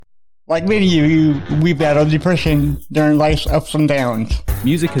Like many of you, we battled depression during life's ups and downs.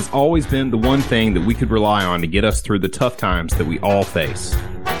 Music has always been the one thing that we could rely on to get us through the tough times that we all face.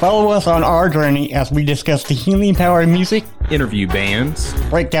 Follow us on our journey as we discuss the healing power of music, Interview bands,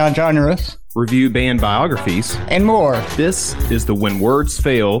 break down genres, review band biographies, and more. This is the When Words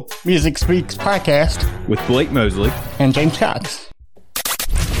Fail Music Speaks podcast with Blake Mosley and James Cox.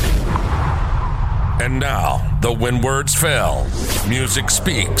 And now, the When Words Fail Music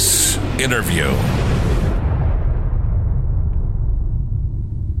Speaks interview.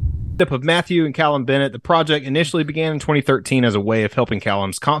 Of Matthew and Callum Bennett, the project initially began in 2013 as a way of helping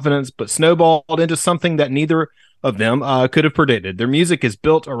Callum's confidence, but snowballed into something that neither of them could have predicted. Their music is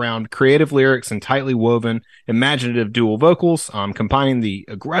built around creative lyrics and tightly woven, imaginative dual vocals, combining the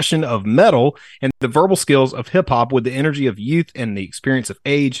aggression of metal and the verbal skills of hip-hop with the energy of youth and the experience of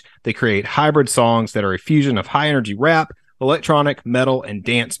age. They create hybrid songs that are a fusion of high-energy rap, electronic, metal, and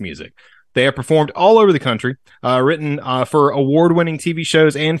dance music. They have performed all over the country, written for award-winning TV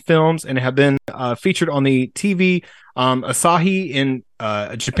shows and films, and have been featured on the TV Asahi in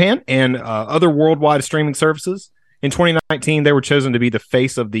Japan and other worldwide streaming services. In 2019, they were chosen to be the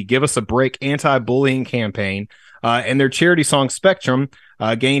face of the Give Us a Break anti-bullying campaign, and their charity song Spectrum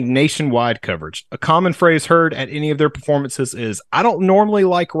gained nationwide coverage. A common phrase heard at any of their performances is, "I don't normally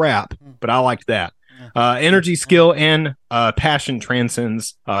like rap, but I liked that." Energy, skill, and passion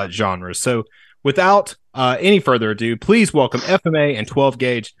transcends genres. So without any further ado, please welcome FMA and 12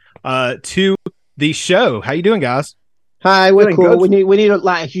 Gauge to the show. How you doing, guys? Hi, we're cool. We need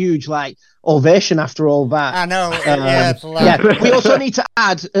a huge ovation after all that. I know. It's a lot. We also need to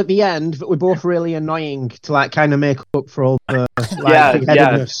add at the end that we're both really annoying to kind of make up for all the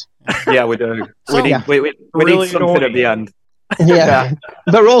big-headedness. Yeah, we do. So, we need something annoying at the end. Yeah.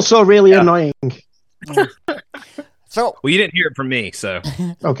 They're also really annoying. So, well, you didn't hear it from me, so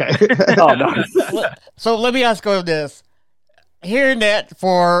okay. Oh, no. So let me ask you this: hearing that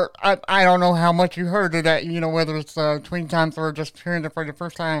for I don't know how much you heard of that, whether it's 20 times or just hearing it for the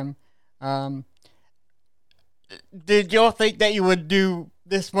first time. Did y'all think that you would do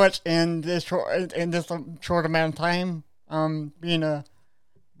this much in this short amount of time? Being a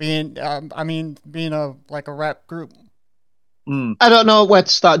rap group. I don't know where to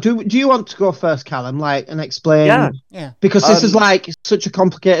start. Do you want to go first, Callum? And explain? Yeah. Because this is such a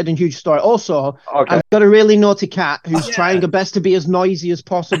complicated and huge story. Also, okay. I've got a really naughty cat who's trying her best to be as noisy as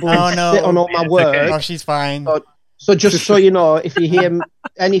possible and sit on all my words. Okay. Oh, she's fine. So just so you know, if you hear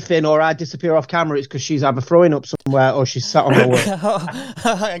anything or I disappear off camera, it's because she's either throwing up somewhere or she's sat on my work.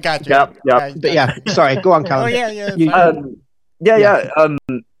 I got you. Yep. But yeah, sorry. Go on, Callum. Oh Yeah.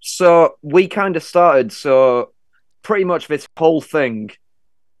 So we kind of started. So pretty much this whole thing,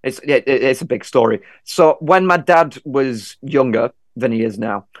 it's a big story. So when my dad was younger than he is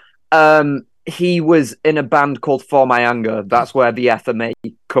now, he was in a band called For My Anger. That's where the FMA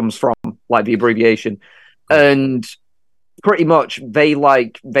comes from, the abbreviation. And pretty much they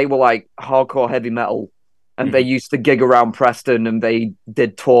were hardcore heavy metal, and they used to gig around Preston, and they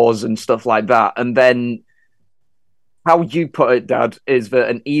did tours and stuff like that. And then, how you put it, Dad, is that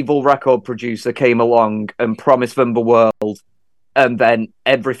an evil record producer came along and promised them the world, and then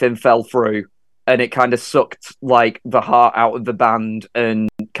everything fell through, and it kind of sucked the heart out of the band and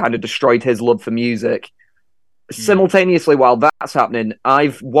kind of destroyed his love for music. Simultaneously, while that's happening,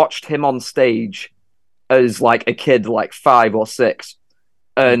 I've watched him on stage as a kid, 5 or 6,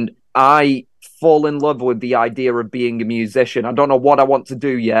 and I fall in love with the idea of being a musician. I don't know what I want to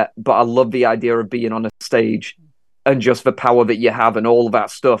do yet, but I love the idea of being on a stage and just the power that you have and all of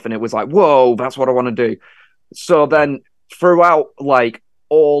that stuff. And it was whoa, that's what I want to do. So then throughout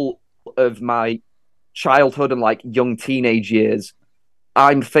all of my childhood and young teenage years,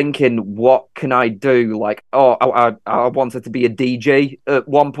 I'm thinking, what can I do? I wanted to be a DJ at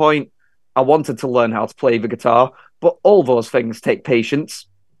one point. I wanted to learn how to play the guitar, but all those things take patience,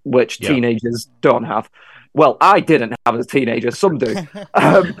 which teenagers don't have. Well, I didn't have as a teenager, some do.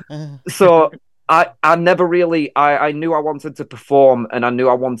 So I never really, I knew I wanted to perform, and I knew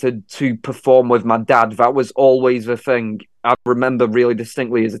I wanted to perform with my dad. That was always the thing. I remember really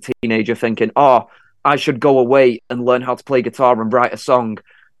distinctly as a teenager thinking, I should go away and learn how to play guitar and write a song,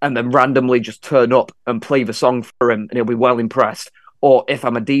 and then randomly just turn up and play the song for him, and he'll be well impressed. Or if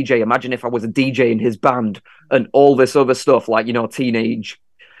I'm a DJ, imagine if I was a DJ in his band and all this other stuff, teenage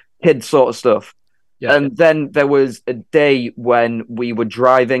kid sort of stuff. Yeah. And then there was a day when we were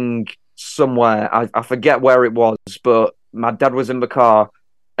driving somewhere. I forget where it was, but my dad was in the car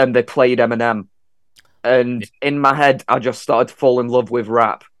and they played Eminem. And in my head, I just started to fall in love with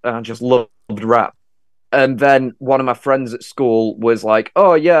rap. And I just loved rap. And then one of my friends at school was like,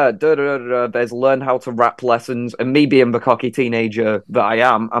 "Oh yeah, there's learn how to rap lessons." And me being the cocky teenager that I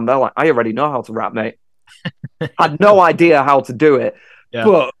am, I'm there like, I already know how to rap, mate. Had no idea how to do it,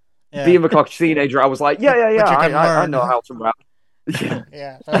 but being the cocky teenager, I was like, yeah, I know how to rap.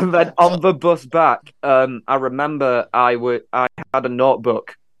 Yeah. And then on the bus back, I remember I had a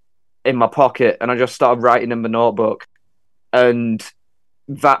notebook in my pocket, and I just started writing in the notebook, and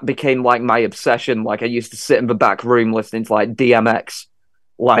that became like my obsession. Like I used to sit in the back room listening to like DMX,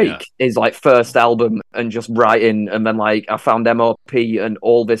 his like first album, and just writing. And then like I found MOP and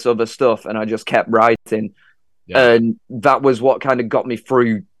all this other stuff, and I just kept writing. And that was what kind of got me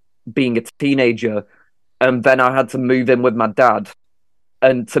through being a teenager. And then I had to move in with my dad.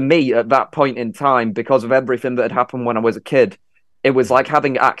 And to me, at that point in time, because of everything that had happened when I was a kid, it was like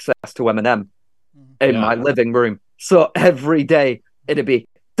having access to Eminem in my living room. So every day it'd be,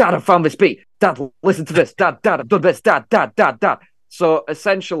 Dad, I found this beat. Dad, listen to this. Dad, I've done this. Dad. So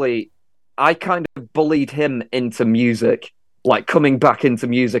essentially, I kind of bullied him into music, like coming back into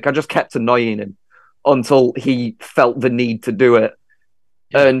music. I just kept annoying him until he felt the need to do it.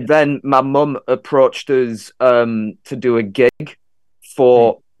 And then my mum approached us to do a gig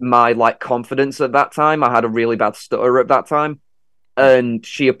for my like confidence at that time. I had a really bad stutter at that time. And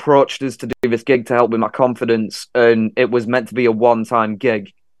she approached us to do this gig to help with my confidence. And it was meant to be a one-time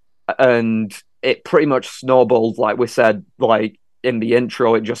gig. And it pretty much snowballed, like we said, like in the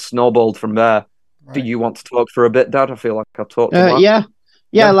intro, it just snowballed from there. Right. Do you want to talk for a bit, Dad? I feel like I've talked a lot.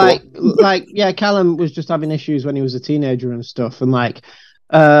 Yeah, Callum was just having issues when he was a teenager and stuff. And like,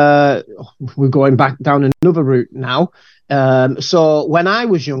 we're going back down another route now. So when I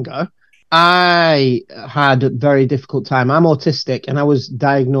was younger, I had a very difficult time. I'm autistic, and I was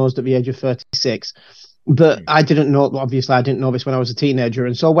diagnosed at the age of 36. But I didn't know, obviously, I didn't know this when I was a teenager.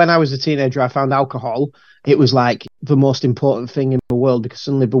 And so when I was a teenager, I found alcohol. It was like the most important thing in the world, because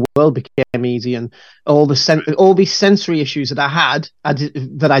suddenly the world became easy, and all these sensory issues that I had,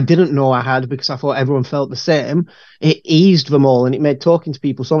 that I didn't know I had because I thought everyone felt the same, it eased them all, and it made talking to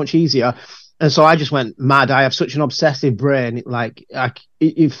people so much easier. And so I just went mad. I have such an obsessive brain.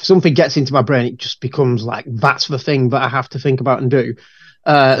 If something gets into my brain, it just becomes like, that's the thing that I have to think about and do.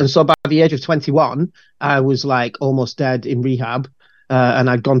 And so by the age of 21, I was like almost dead in rehab. And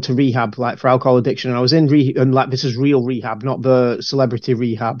I'd gone to rehab like for alcohol addiction. And I was in rehab, and like, this is real rehab, not the celebrity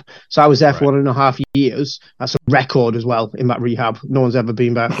rehab. So I was there for 1.5 years. That's a record as well in that rehab. No one's ever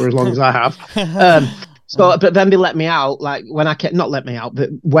been there for as long as I have. But then they let me out. Like when I not let me out, but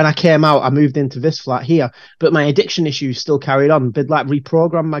when I came out, I moved into this flat here. But my addiction issues still carried on. They'd like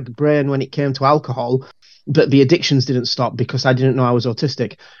reprogram my brain when it came to alcohol, but the addictions didn't stop because I didn't know I was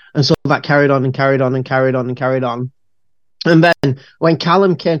autistic. And so that carried on and carried on and carried on and carried on. And then when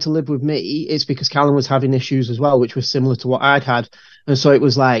Callum came to live with me, it's because Callum was having issues as well, which was similar to what I'd had. And so it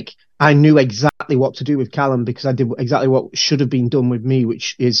was like, I knew exactly what to do with Callum because I did exactly what should have been done with me,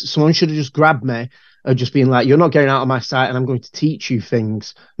 which is someone should have just grabbed me and just been like, you're not getting out of my sight, and I'm going to teach you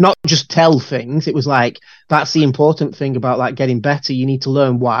things, not just tell things. It was like, that's the important thing about like getting better. You need to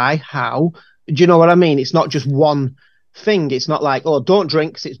learn why, how. Do you know what I mean? It's not just one thing. It's not like, oh, don't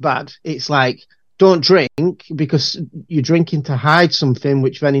drink because it's bad. It's like, don't drink because you're drinking to hide something,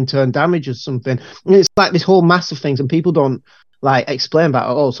 which then in turn damages something. And it's like this whole massive things, and people don't like explain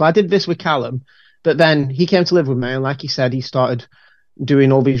about it all. So I did this with Callum, but then he came to live with me, and like he said, he started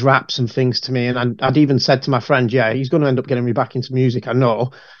doing all these raps and things to me. And I'd even said to my friend, yeah, he's going to end up getting me back into music, I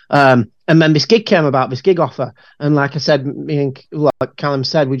know. And then this gig came about, this gig offer. And like I said, me and like Callum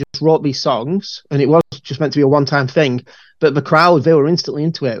said, we just wrote these songs, and it was just meant to be a one-time thing. But the crowd, they were instantly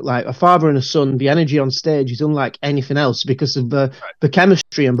into it. Like a father and a son, the energy on stage is unlike anything else because of the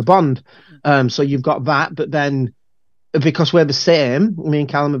chemistry and the bond. So you've got that, but then because we're the same, me and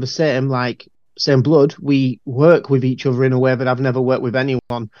Callum are the same, like same blood, we work with each other in a way that I've never worked with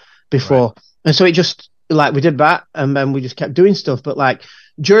anyone before. Right. And so it just, like, we did that, and then we just kept doing stuff. But like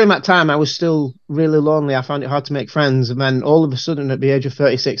during that time, I was still really lonely. I found it hard to make friends. And then all of a sudden, at the age of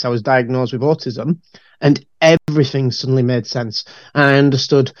 36, I was diagnosed with autism, and everything suddenly made sense. And I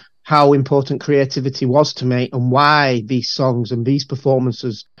understood how important creativity was to me, and why these songs and these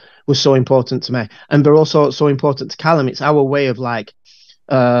performances were so important to me. And they're also so important to Callum. It's our way of like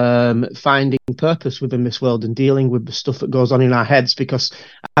finding purpose within this world and dealing with the stuff that goes on in our heads, because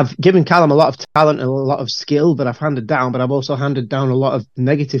I've given Callum a lot of talent and a lot of skill that I've handed down, but I've also handed down a lot of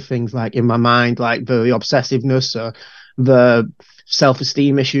negative things like in my mind, like the obsessiveness, the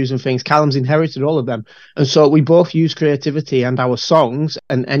self-esteem issues and things. Callum's inherited all of them. And so we both use creativity and our songs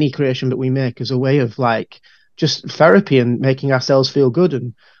and any creation that we make as a way of like just therapy and making ourselves feel good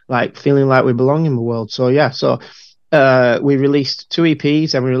and like feeling like we belong in the world. So yeah, we released 2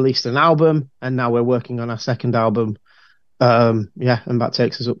 EPs and we released an album, and now we're working on our second album. And that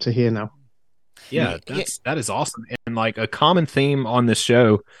takes us up to here now. Yeah, that is awesome. And like a common theme on this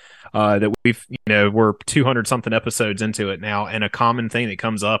show that we're 200 something episodes into it now, and a common thing that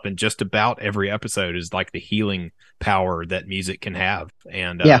comes up in just about every episode is like the healing power that music can have,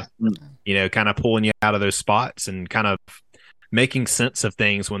 and kind of pulling you out of those spots and kind of making sense of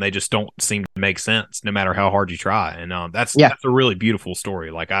things when they just don't seem to make sense, no matter how hard you try. And that's a really beautiful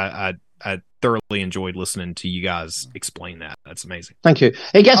story. Like I thoroughly enjoyed listening to you guys explain that. That's amazing. Thank you.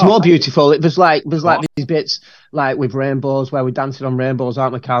 It gets more beautiful. It was like these bits like with rainbows where we're dancing on rainbows,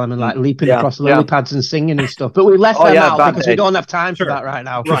 aren't we, Callum, and like leaping across lily pads and singing and stuff. But we left them out because we don't have time for that right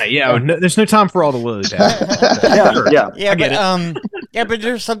now. Right? Yeah. There's no time for all the lily pads. But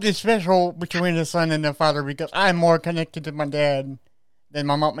there's something special between the son and the father because I'm more connected to my dad than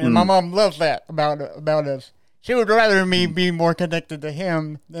my mom, and my mom loves that about us. She would rather me be more connected to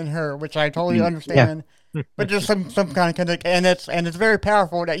him than her, which I totally understand. Yeah. But there's some kind of connect, and it's very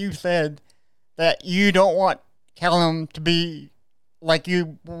powerful that you said that you don't want Callum to be like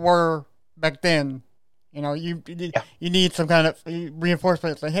you were back then. You know, you need some kind of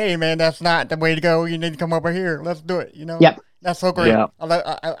reinforcement. Say, hey man, that's not the way to go. You need to come over here. Let's do it. You know. Yep. That's so great. Yeah.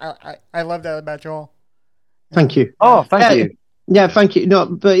 I love that about y'all. Thank you. Oh, thank you. Yeah, thank you. No,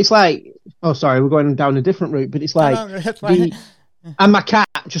 but it's like, oh, sorry, we're going down a different route. But it's like, and my cat.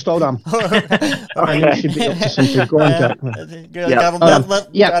 Just hold on. I know you should be up to something. Go on, Jack.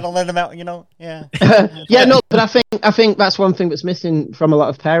 Gotta let him out. You know. Yeah. No, but I think that's one thing that's missing from a lot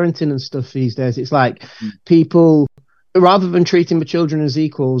of parenting and stuff these days. It's like people, rather than treating the children as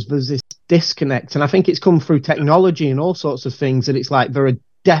equals, there's this disconnect, and I think it's come through technology and all sorts of things. And it's like there are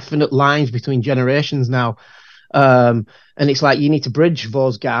definite lines between generations now. And it's like you need to bridge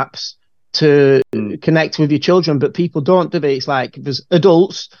those gaps to connect with your children, but people don't do it. It's like there's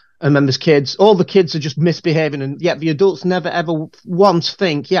adults and then there's kids. All the kids are just misbehaving, and yet the adults never ever once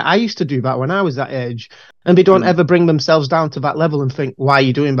think, I used to do that when I was that age. And they don't ever bring themselves down to that level and think, why are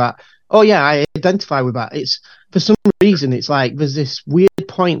you doing that? Oh yeah, I identify with that. It's for some reason it's like there's this weird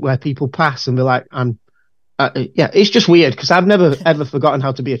point where people pass and they're like, it's just weird because I've never ever forgotten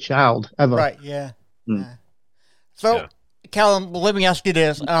how to be a child ever. Right. Yeah. So, Callum, let me ask you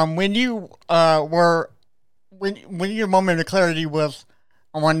this: when you when your moment of clarity was,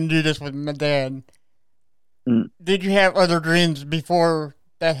 I want to do this with my dad. Did you have other dreams before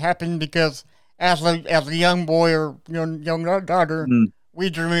that happened? Because as a young boy or young daughter, we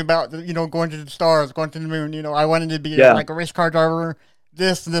dream about going to the stars, going to the moon. I wanted to be like a race car driver.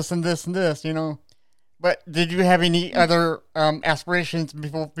 This, and this, and this. But did you have any other aspirations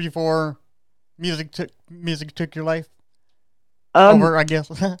before music took your life over, I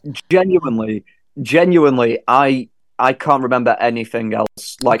guess? genuinely, I can't remember anything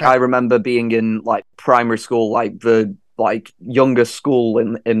else. Like, I remember being in like primary school, like the youngest school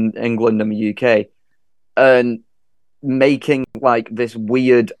in England and the UK, and making like this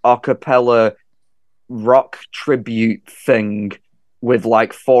weird a cappella rock tribute thing with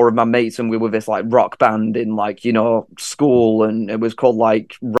like 4 of my mates, and we were this like rock band in like school, and it was called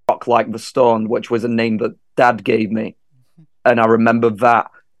like Rock Like the Stone, which was a name that Dad gave me, and I remember that.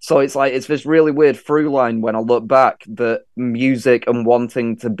 So it's like it's this really weird through line when I look back that music and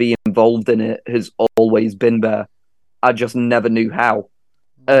wanting to be involved in it has always been there. I just never knew how,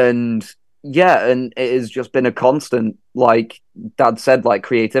 and it has just been a constant. Like Dad said, like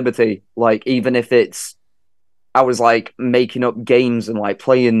creativity, like even if it's I was like making up games and like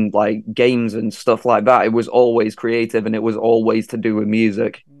playing like games and stuff like that. It was always creative, and it was always to do with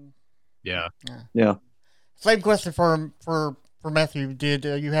music. Yeah. Same question for Matthew. Did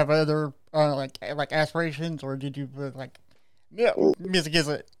you have other like aspirations, or did you like music is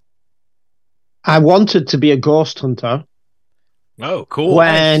it? I wanted to be a ghost hunter. Oh, cool!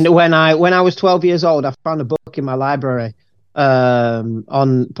 When I was 12 years old, I found a book in my library on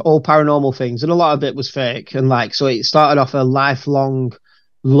all paranormal things, and a lot of it was fake, and like so it started off a lifelong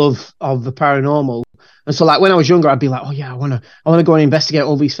love of the paranormal. And so like when I was younger, I'd be like, oh yeah, I want to go and investigate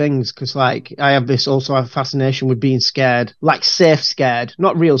all these things, because like I have a fascination with being scared, like safe scared,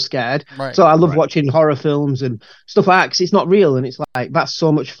 not real scared. Right, so I love watching horror films and stuff like that, because it's not real, and it's like that's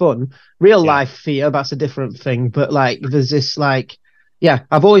so much fun. Real life fear, that's a different thing. But like there's this like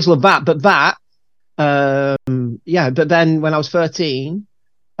I've always loved that. But that but then when I was 13,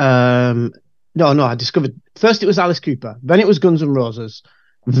 I discovered first it was Alice Cooper, then it was Guns N' Roses,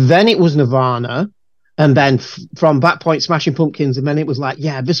 then it was Nirvana, And then from that point, Smashing Pumpkins, and then it was like,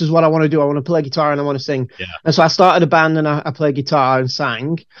 yeah, this is what I want to do. I want to play guitar and I want to sing. Yeah. And so I started a band and I played guitar and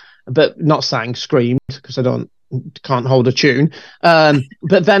sang, but not sang, screamed, because can't hold a tune.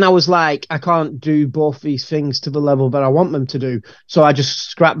 But then I was like, I can't do both these things to the level that I want them to do. So I just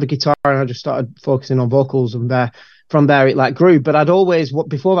scrapped the guitar and I just started focusing on vocals, and from there it like grew. But I'd always,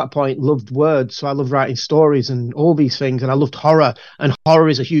 before that point, loved words. So I loved writing stories and all these things. And I loved horror, and horror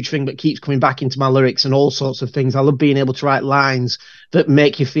is a huge thing that keeps coming back into my lyrics and all sorts of things. I love being able to write lines that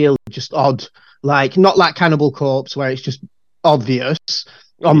make you feel just odd, like not like Cannibal Corpse where it's just obvious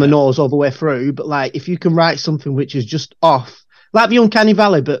on the nose all the way through, but like if you can write something which is just off, like the Uncanny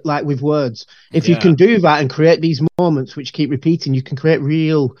Valley, but like with words, if you can do that and create these moments which keep repeating, you can create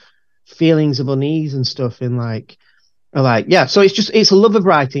real feelings of unease and stuff in so it's a love of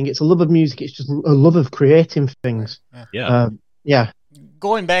writing, it's a love of music, it's just a love of creating things.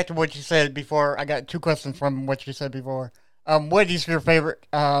 Going back to what you said before, I got two questions from what you said before. What is your favorite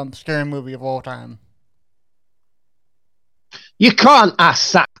scary movie of all time? You can't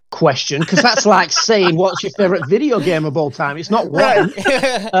ask that question because that's like saying what's your favorite video game of all time. It's not one.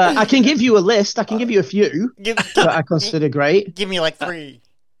 I can give you a list. I can give you a few that I consider great. Give me like three.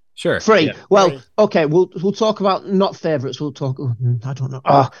 Sure. Three. Yeah. Well, okay. We'll talk about not favorites. We'll talk. I don't know.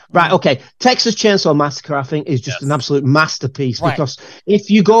 Oh, right. Okay. Texas Chainsaw Massacre, I think, is just an absolute masterpiece because if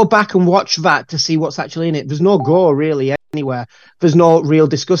you go back and watch that to see what's actually in it, there's no gore really anywhere. There's no real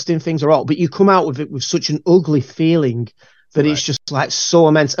disgusting things at all. But you come out with it with such an ugly feeling that it's just like so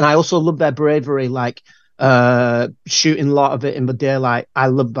immense. And I also love their bravery, like shooting a lot of it in the daylight. I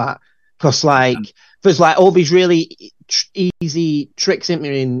love that because like there's like all these really easy tricks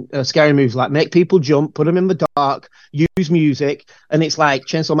in scary movies, like make people jump, put them in the dark, use music, and it's like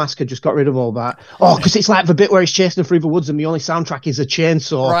Chainsaw Massacre just got rid of all that. Oh, because it's like the bit where he's chasing her through the woods and the only soundtrack is a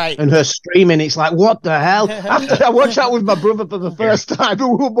chainsaw and her screaming. It's like, what the hell? After I watched that with my brother for the first time, we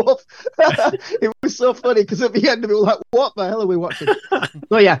were both it was so funny because at the end of it, we were like, what the hell are we watching?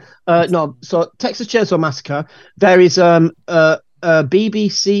 So Texas Chainsaw Massacre, there is a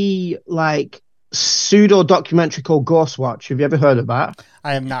BBC like pseudo documentary called Ghostwatch. Have you ever heard of that?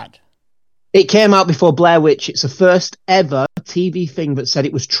 I have not. It came out before Blair Witch. It's the first ever TV thing that said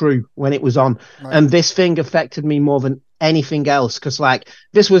it was true when it was on. Right. And this thing affected me more than anything else because like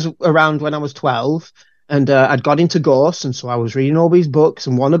this was around when I was 12 and I'd got into ghosts, and so I was reading all these books,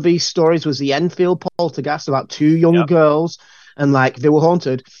 and one of these stories was the Enfield Poltergeist about two young girls, and like they were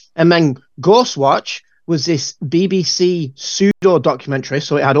haunted. And then Ghostwatch was this BBC pseudo documentary,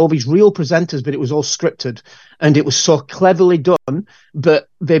 so it had all these real presenters, but it was all scripted, and it was so cleverly done. But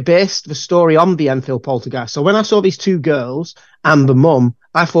they based the story on the Enfield Poltergeist. So when I saw these two girls and the mum,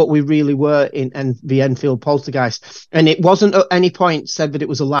 I thought we really were in the Enfield Poltergeist, and it wasn't at any point said that it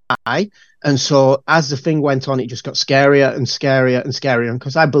was a lie. And so as the thing went on, it just got scarier and scarier and scarier, and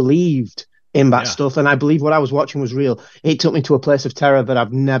because I believed in that stuff, and I believe what I was watching was real. It took me to a place of terror that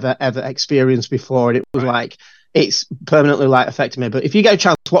I've never ever experienced before, and it was like it's permanently like affected me. But if you get a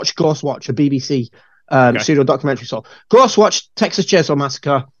chance, watch Ghostwatch, a BBC pseudo documentary. So Ghostwatch, Texas Chainsaw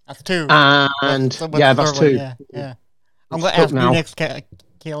Massacre. That's two. And that's two. Yeah. I'm going to ask you next,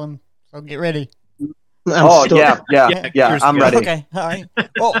 Caleb. So get ready. I'm ready. Okay, all right.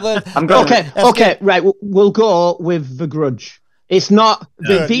 Well, I'm going. Okay, right. We'll go with The Grudge. It's not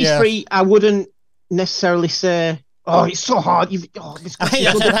these three. I wouldn't necessarily say. Oh, it's so hard. This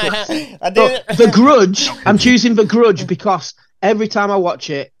The Grudge. I'm choosing The Grudge because every time I watch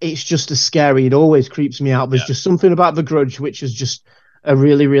it, it's just as scary. It always creeps me out. There's just something about The Grudge which is just a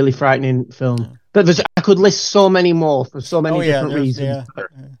really, really frightening film. But I could list so many more for so many different reasons.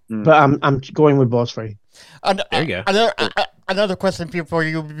 But I'm going with those three. There you go. Another question before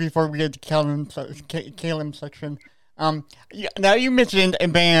we get to Caleb section. Now you mentioned a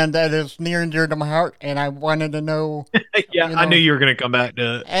band that is near and dear to my heart, and I wanted to know. I knew you were going to come back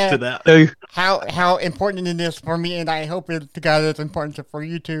to that. How important it is for me, and I hope it's important for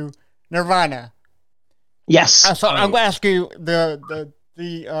you too. Nirvana. Yes. So I'm going to ask you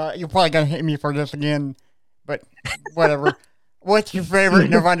you're probably going to hit me for this again, but whatever. What's your favorite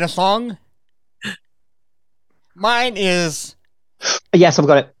Nirvana song? Mine is. Yes, I've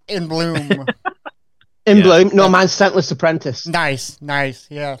got it. In Bloom. Bloom. No, mine's Scentless Apprentice. Nice,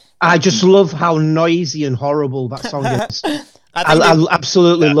 yes. I just love how noisy and horrible that song is. I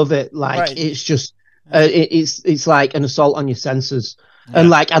absolutely love it. Like it's just, it's like an assault on your senses. And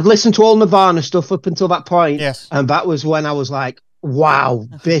like I'd listened to all Nirvana stuff up until that point, and that was when I was like, "Wow,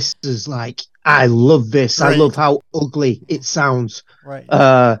 this is like I love this. I love how ugly it sounds." Right.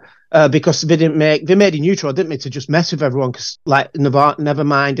 because they made In Utero, didn't they, to just mess with everyone, because like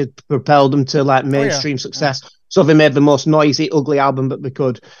Nevermind had propelled them to like mainstream success. So they made the most noisy, ugly album that they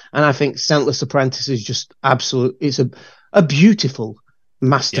could. And I think Scentless Apprentice is just absolute. It's a beautiful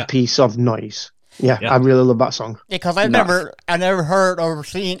masterpiece of noise. Yeah, I really love that song. Yeah, because I never heard or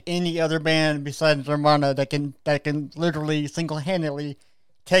seen any other band besides Nirvana that can literally single-handedly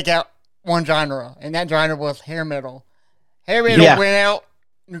take out one genre, and that genre was hair metal. Hair metal went out,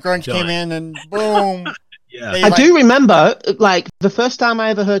 grunge came in, and boom. I do remember, like, the first time I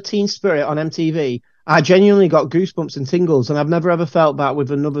ever heard Teen Spirit on MTV, I genuinely got goosebumps and tingles, and I've never ever felt that with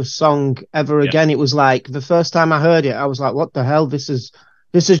another song ever again. It was like, the first time I heard it, I was like, what the hell? This is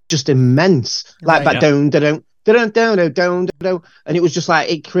just immense. Like that and it was just like,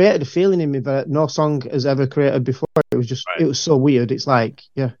 it created a feeling in me that no song has ever created before. It was just it was so weird. It's like,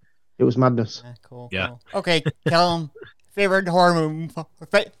 it was madness. Cool. Okay, Callum, favorite horror movie,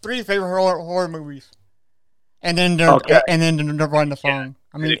 3 favorite horror movies, and then the Nirvana song.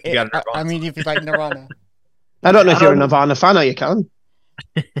 I mean, if you like Nirvana. I don't know if you're a Nirvana fan, are you, Callum?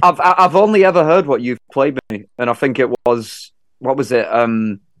 I've only ever heard what you've played me, and I think it was, what was it?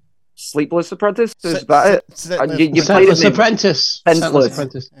 Sleepless Apprentice? Is that it? You played Senseless Apprentice. Senseless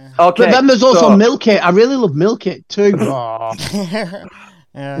Apprentice. Yeah. Okay. But then there's also Milk It. I really love Milk It too.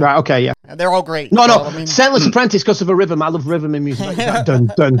 Right, okay, yeah. They're all great. No, I mean... Senseless Apprentice because of a rhythm. I love rhythm in music. Like dun,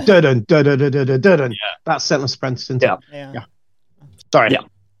 dun, dun, dun, dun, dun, dun, dun, dun, dun. That's Senseless Apprentice, isn't it? Yeah. Sorry. Yeah.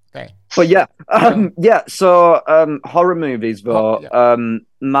 Okay. But so horror movies though,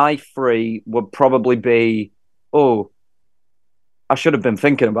 my 3 would probably be, I should have been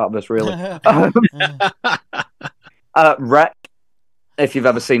thinking about this really. Wreck, if you've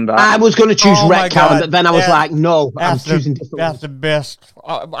ever seen that. I was going to choose Wreck, Callum, but then I was like, no, I'm choosing different. That's the best.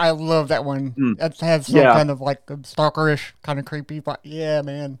 I love that one. That has some kind of like a stalkerish, kind of creepy, but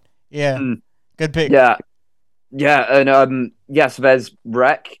man. Yeah. Good pick. Yeah, and yes, there's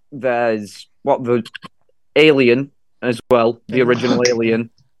Wreck, there's the Alien as well, the original Alien.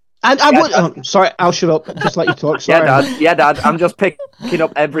 And I would. Sorry, I'll shut up. Just let you talk. Sorry. Dad. I'm just picking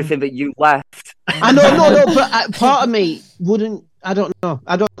up everything that you left. I know, no, but part of me wouldn't. I don't know.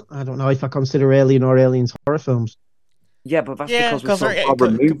 I don't know if I consider Alien or Aliens horror films. Yeah, but that's because we're so far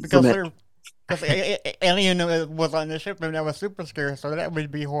removed from it. Because Alien was on the ship and that was super scary, so that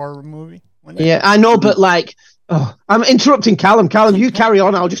would be a horror movie. Yeah, I know, but like, I'm interrupting Callum. Callum, you carry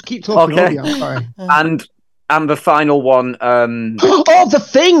on. I'll just keep talking over you. I'm sorry. And the final one. The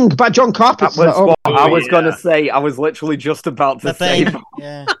Thing by John Carpenter. That was what I was going to say. I was literally just about to say.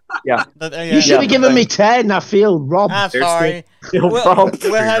 Yeah. You should have given me 10. I feel robbed. I'm sorry. We'll have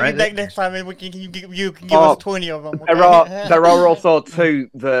you back next time, and you can give us 20 of them. Okay? There are also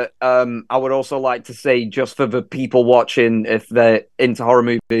 2 that I would also like to say, just for the people watching, if they're into horror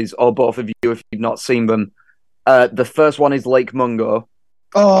movies, or both of you if you've not seen them. The first one is Lake Mungo.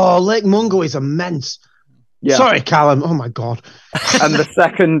 Oh, Lake Mungo is immense. Yeah. Sorry, Callum. Oh my god. And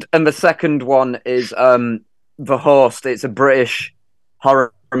the second one is The Host. It's a British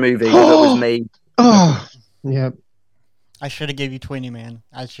horror movie that was made. Oh, yeah. I should have gave you 20, man.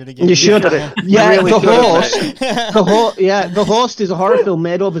 I should have. You should have. Yeah, really The Host is a horror film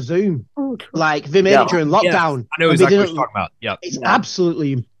made over Zoom. Like they made it during lockdown. I know exactly what you're talking about. Yeah, it's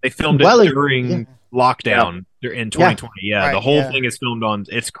absolutely. They filmed it during lockdown in 2020. Yeah, right, the whole thing is filmed on.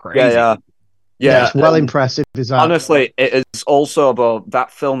 It's crazy. Yeah, it's well impressive. Is that? Honestly, it is also about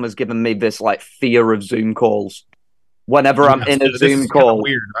that film has given me this like fear of Zoom calls. Whenever I'm in a Zoom call,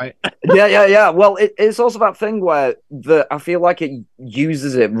 weird, right? Yeah. Well, it's also that thing where I feel like it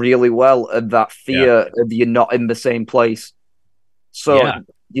uses it really well of that fear of you're not in the same place. So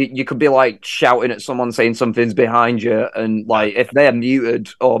you could be like shouting at someone saying something's behind you, and like if they're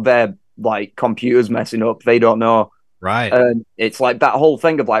muted or their like computer's messing up, they don't know. Right. And it's like that whole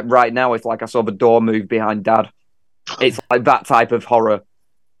thing of like right now, it's like I saw the door move behind Dad. It's like that type of horror.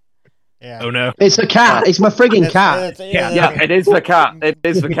 Yeah. Oh no! It's the cat. It's my frigging cat. It is the cat. It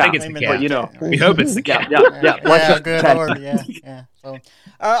is the cat. It's the cat. But, you know, we hope it's the cat. Yeah. Good Lord. Yeah. So,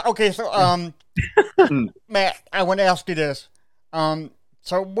 okay. So, Matt, I want to ask you this. So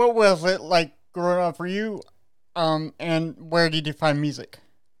what was it like growing up for you? And where did you find music,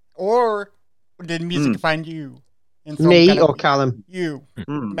 or did music find you? Me or Callum? You,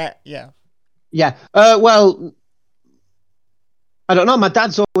 Matt. Yeah. Well, I don't know. My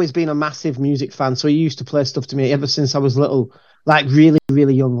dad's always been a massive music fan, so he used to play stuff to me ever since I was little, like really,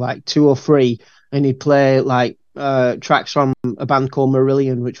 really young, like 2 or 3, and he'd play like tracks from a band called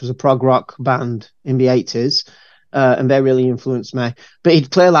Marillion, which was a prog rock band in the 80s. and they really influenced me. But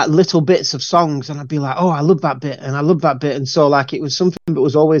he'd play like little bits of songs, and I'd be like, "Oh, I love that bit," and I love that bit, and so like it was something that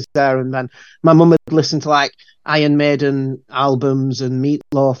was always there. And then my mum would listen to like Iron Maiden albums and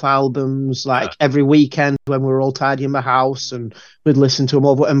Meatloaf albums like every weekend when we were all tidying the house, and we'd listen to them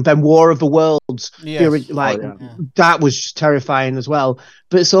over. And then War of the Worlds, that was just terrifying as well.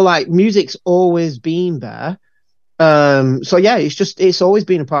 But so like music's always been there. So yeah, it's always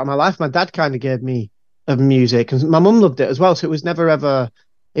been a part of my life. My dad kind of gave me of music, and my mum loved it as well. So it was never ever.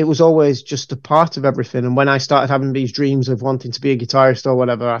 It was always just a part of everything. And when I started having these dreams of wanting to be a guitarist or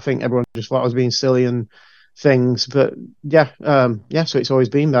whatever, I think everyone just thought I was being silly and things. But yeah. So it's always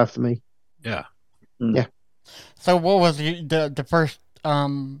been there for me. Yeah. Yeah. So what was the first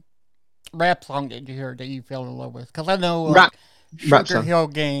rap song that you heard that you fell in love with? Because I know Sugar Hill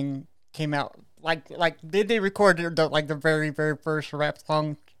Gang came out. Like, did they record the very, very first rap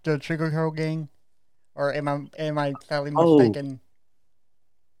song, the Sugar Hill Gang, or am I sadly mistaken?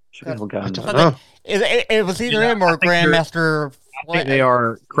 Sugar Hill Gang. I don't know. It was either him or Grandmaster. I think they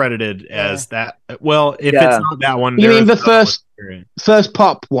are credited as that. Well, if it's not that one, you mean the first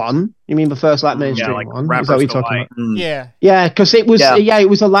pop one? You mean the first like mainstream one? Is that what you're talking about? Yeah, because it was it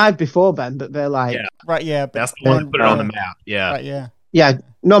was alive before then, but they're like right, yeah. But that's the one that put it on the map. Yeah, right, yeah.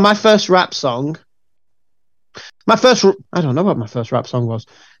 No, my first rap song. I don't know what my first rap song was.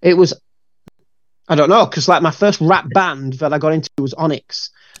 It was, I don't know, because like my first rap band that I got into was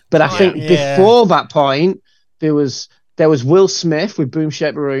Onyx. But I think before that point, there was Will Smith with Boom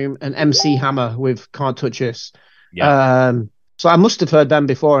Shake the Room and MC Hammer with Can't Touch Us. Yeah. So I must have heard them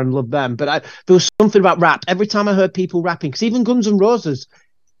before and loved them. But there was something about rap. Every time I heard people rapping, because even Guns N' Roses,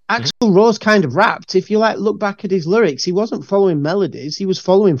 Axl Rose kind of rapped. If you like look back at his lyrics, he wasn't following melodies; he was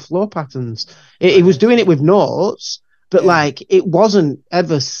following flow patterns. He was doing it with notes, but like it wasn't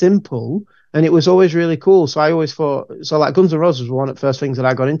ever simple, and it was always really cool. So I always thought, like Guns N' Roses were one of the first things that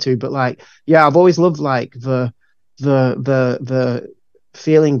I got into. But like, yeah, I've always loved like the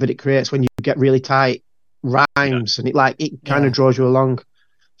feeling that it creates when you get really tight rhymes, and it kind of draws you along.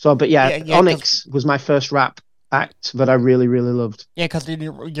 So, but Onyx was my first rap act that I really, really loved. Yeah, because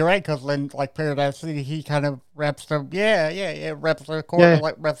you're right, because in like Paradise City, he kind of raps the raps the chord,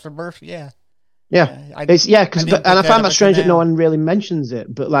 like raps the verse, and I found that strange that no one really mentions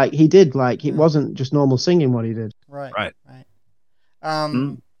it, but like he did, like it wasn't just normal singing what he did. Right.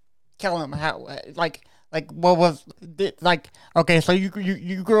 Callum, how like what was like? Okay, so you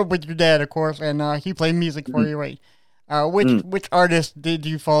grew up with your dad, of course, and he played music for you, right? Which artist did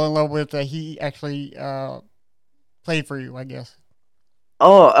you fall in love with that he actually played for you, I guess?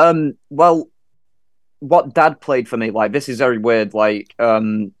 Well, what Dad played for me, like, this is very weird. Like,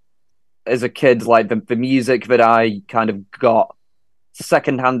 as a kid, like the music that I kind of got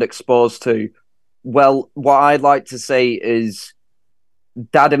secondhand exposed to. Well, what I'd like to say is,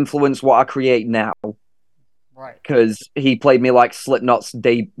 Dad influenced what I create now. Right. Because he played me like Slipknot's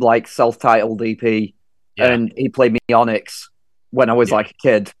like self-titled EP, and he played me Onyx when I was like a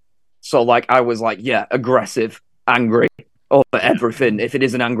kid. So like I was like, aggressive, angry over everything. If it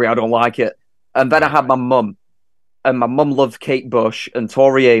isn't angry, I don't like it. And then I had my mum, and my mum loved Kate Bush and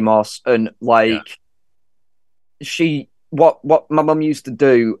Tori Amos, and like what my mum used to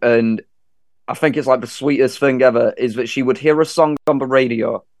do, and I think it's like the sweetest thing ever, is that she would hear a song on the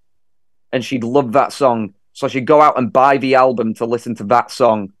radio and she'd love that song, so she'd go out and buy the album to listen to that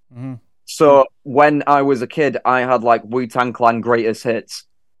song. So when I was a kid, I had like Wu-Tang Clan Greatest Hits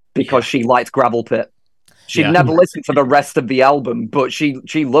because she liked Gravel Pit. She'd never listened to the rest of the album, but she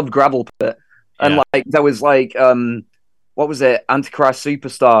loved Gravel Pit. And like there was like what was it, Antichrist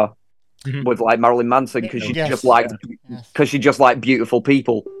Superstar with like Marilyn Manson, because she just liked beautiful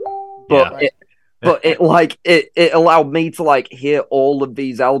people. But it allowed me to like hear all of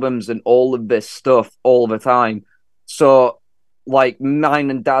these albums and all of this stuff all the time. So like mine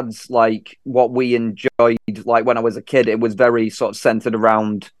and Dad's, like what we enjoyed, like when I was a kid, it was very sort of centered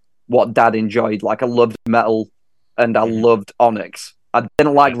around what Dad enjoyed. Like I loved metal and I loved Onyx. I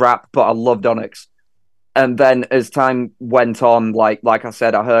didn't like rap, but I loved Onyx. And then as time went on, like I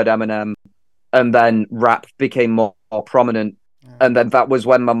said, I heard Eminem, and then rap became more prominent. And then that was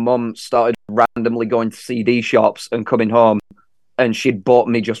when my mum started randomly going to CD shops and coming home, and she'd bought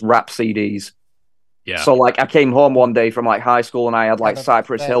me just rap CDs. Yeah. So like I came home one day from like high school and I had like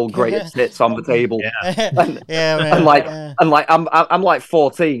Cypress Hill Greatest Hits on the table. And like I'm like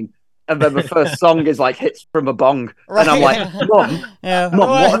 14, and then the first song is like hits from a bong, Right. and I'm like, Mum, Yeah.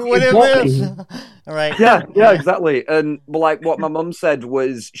 Mum, what is is this? Right. yeah, exactly. And like what my mum said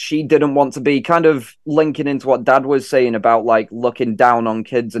was she didn't want to be kind of linking into what Dad was saying about like looking down on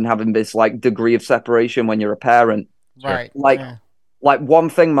kids and having this like degree of separation when you're a parent. Right. Like, yeah. like one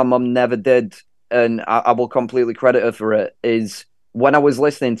thing my mum never did, and I will completely credit her for it, is when I was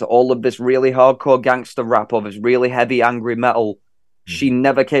listening to all of this really hardcore gangster rap or this really heavy angry metal, she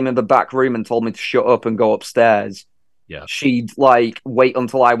never came in the back room and told me to shut up and go upstairs. Yeah. She'd like wait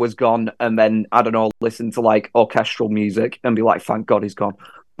until I was gone and then, I don't know, listen to like orchestral music and be like, thank God he's gone.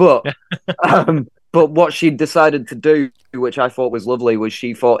 But but what she decided to do, which I thought was lovely, was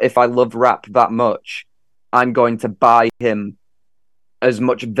she thought if I love rap that much, I'm going to buy him as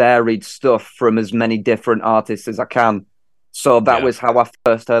much varied stuff from as many different artists as I can. So that was how I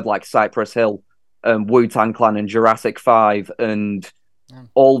first heard like Cypress Hill, Wu-Tang Clan and Jurassic 5 and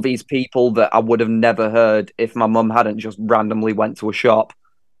all these people that I would have never heard if my mum hadn't just randomly went to a shop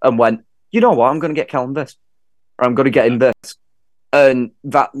and went, you know what, I'm going to get Callum this, or I'm going to get him this. And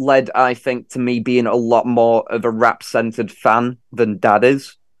that led, I think, to me being a lot more of a rap-centered fan than Dad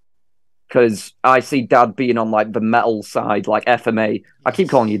is. Because I see Dad being on like the metal side, like FMA. I keep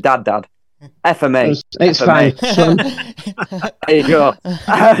calling you Dad. FMA. It's FMA. fine, son. There you go.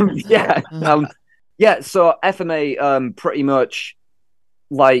 So FMA, pretty much,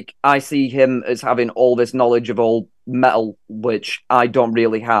 like, I see him as having all this knowledge of all metal, which I don't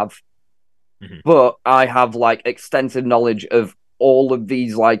really have. But I have, like, extensive knowledge of all of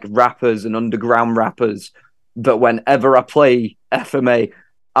these, like, rappers and underground rappers that whenever I play FMA,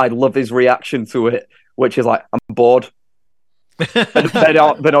 I love his reaction to it, which is like, I'm bored. they're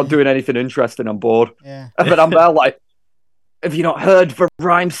not doing anything interesting, I'm bored. Yeah. But I'm there like, have you not heard the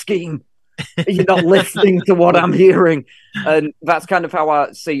rhyme scheme? You're not listening to what I'm hearing. And that's kind of how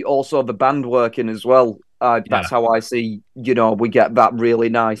I see also the band working as well. That's how I see, you know, we get that really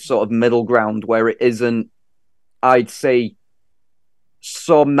nice sort of middle ground where it isn't, I'd say,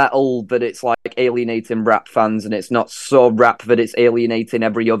 so metal that it's like alienating rap fans, and it's not so rap that it's alienating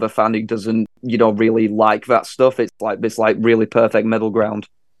every other fan who doesn't, you know, really like that stuff. It's like this like really perfect middle ground.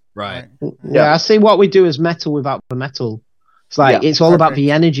 Right. Yeah, I see what we do as metal without the metal. It's like it's all about the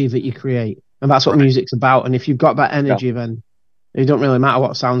energy that you create, and that's what music's about. And if you've got that energy, then it don't really matter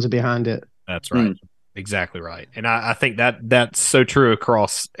what sounds are behind it. That's right. Exactly right. And I think that's so true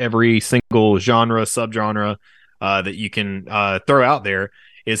across every single genre, subgenre that you can throw out there.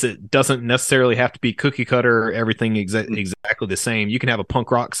 Is it doesn't necessarily have to be cookie cutter, everything exactly the same. You can have a punk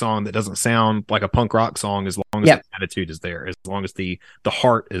rock song that doesn't sound like a punk rock song as long as the attitude is there, as long as the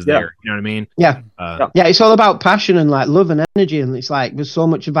heart is there. You know what I mean? Yeah. It's all about passion and like love and energy. And it's like there's so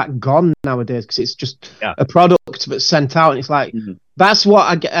much of that gone nowadays because it's just a product that's sent out. And it's like that's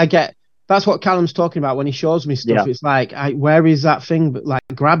what I get. That's what Callum's talking about when he shows me stuff. It's like, where is that thing that like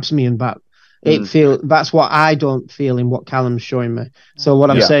grabs me and back? That's what I don't feel in what Callum's showing me. So what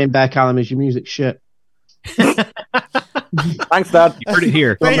I'm saying there, Callum, is your music shit. Thanks, Dad. You heard it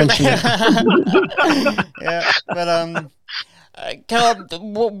here. Don't mention it. Yeah, but Callum,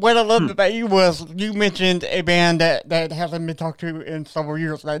 what I loved about you was you mentioned a band that hasn't been talked to in several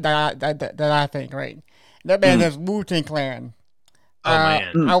years. That I think, right? That band is Wu-Tang Clan. Oh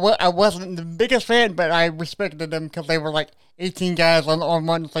man, I wasn't the biggest fan, but I respected them because they were like 18 guys on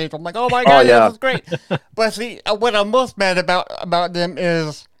one stage. I'm like, oh my god, this is great. But see, what I'm most mad about them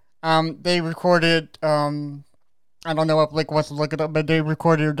is they recorded I don't know if Blake wants to look it up, but they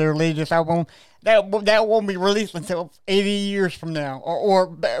recorded their latest album that won't be released until 80 years from now,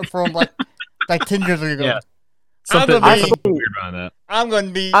 or from like 10 years ago. Yeah. Something weird about that. I'm going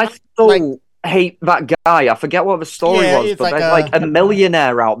to be. I still hate that guy. I forget what the story was, but there's like a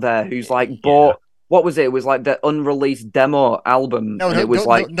millionaire out there who's like bought. What was it? It was like the unreleased demo album, and it was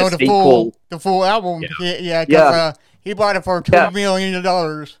like the sequel. The full album. Yeah. He bought it for $2 million.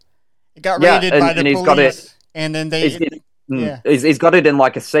 It got raided by the police, he's got it, and then they. He's got it in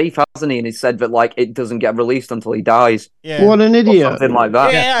like a safe, hasn't he? And he said that like it doesn't get released until he dies. Yeah. What an idiot! Or something like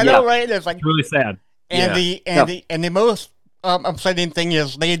that. Yeah, I know, right? It's like really sad. And the most upsetting thing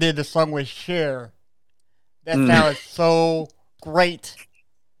is they did the song with Cher. That sounded so great,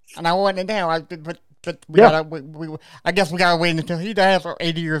 and I want it now. But we gotta. I guess we gotta wait until he dies or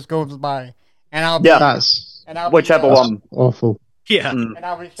 80 years goes by, and I'll be. Whichever one. Awful. Yeah,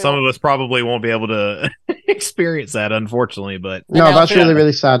 some of us probably won't be able to experience that, unfortunately. But no, that's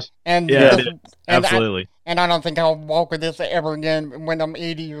really sad. And absolutely. And I don't think I'll walk with this ever again when I'm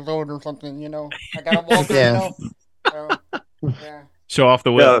 80 years old or something. You know, I gotta walk with it. So, show off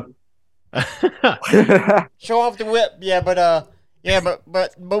the whip. Show off the whip. Yeah, but Yeah,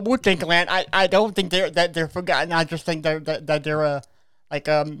 but Wu-Tang Clan, I don't think they're forgotten. I just think that they're a like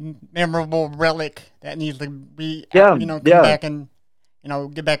a memorable relic that needs to be come back and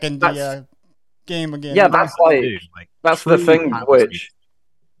get back in the game again. Yeah, that's that's the thing. Which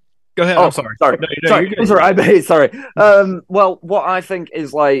go ahead. I'm sorry. Sorry, no, sorry. Sorry. Well, what I think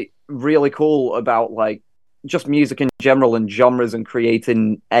is like really cool about like just music in general and genres and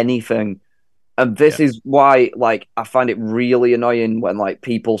creating anything. And this is why, like, I find it really annoying when, like,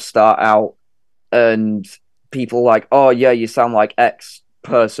 people start out and people are like, oh, yeah, you sound like X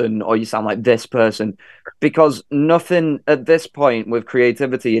person or you sound like this person. Because nothing at this point with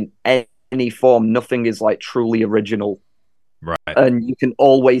creativity in any form, nothing is, like, truly original. Right. And you can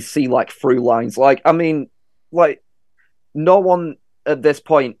always see, like, through lines. Like, I mean, like, no one at this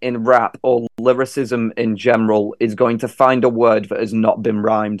point in rap or lyricism in general is going to find a word that has not been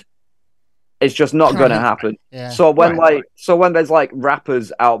rhymed. It's just not going to happen. Yeah. So when when there's like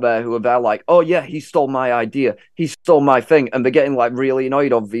rappers out there who are there like, oh yeah, he stole my idea, he stole my thing, and they're getting like really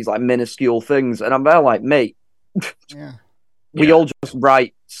annoyed of these like minuscule things, and I'm there like, mate, we all just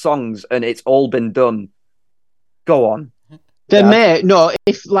write songs and it's all been done. Go on. Then, mate, no,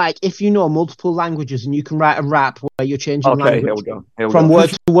 if you know multiple languages and you can write a rap where you're changing language from word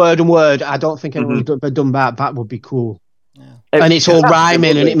to word and word, I don't think anyone's done that. That would be cool. Yeah. And it's all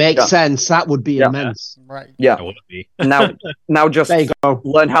rhyming and it makes sense. That would be immense. Right. Yeah. That would be. Now just there you go.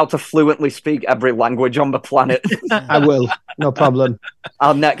 Learn how to fluently speak every language on the planet. I will. No problem.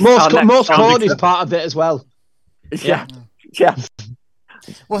 Our next Morse code is part of it as well. Yeah.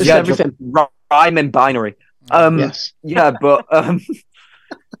 Well, everything. Rhyme in binary. Yes. Yeah, but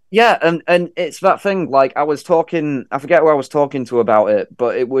yeah, and it's that thing. Like I was talking, I forget who I was talking to about it,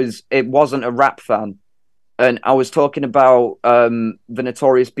 but it wasn't a rap fan. And I was talking about the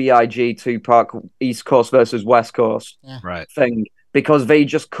Notorious B.I.G. Tupac East Coast versus West Coast thing, because they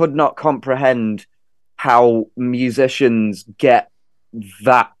just could not comprehend how musicians get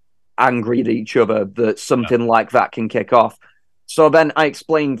that angry at each other that something like that can kick off. So then I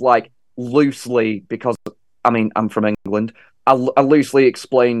explained like loosely, because I mean, I'm from England. I loosely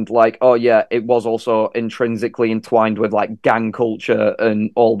explained like, oh yeah, it was also intrinsically entwined with like gang culture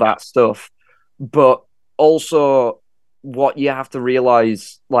and all that stuff. But also, what you have to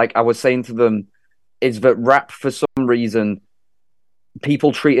realize, like I was saying to them, is that rap, for some reason,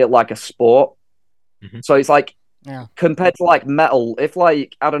 people treat it like a sport. Mm-hmm. So it's like, compared to like metal, if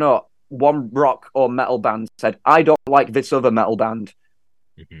like, I don't know, one rock or metal band said, I don't like this other metal band,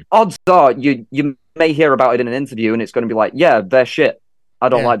 odds are you may hear about it in an interview and it's going to be like, yeah, they're shit. I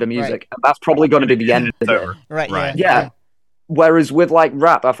don't like the music. Right. And that's probably going to be the end of it. Right. Yeah. Whereas with like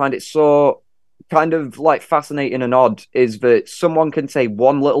rap, I find it so kind of like fascinating and odd is that someone can say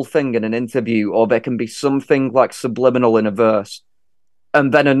one little thing in an interview, or there can be something like subliminal in a verse,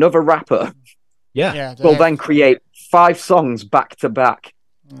 and then another rapper will then create 5 songs back to back,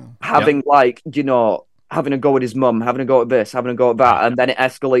 having like, you know, having a go at his mum, having a go at this, having a go at that, and then it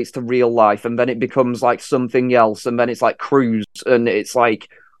escalates to real life, and then it becomes like something else, and then it's like Cruise, and it's like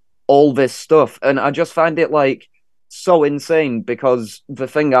all this stuff. And I just find it like so insane, because the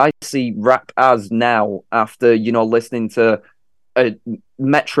thing I see rap as now, after, you know, listening to a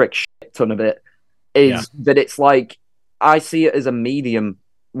metric shit ton of it, is that it's like, I see it as a medium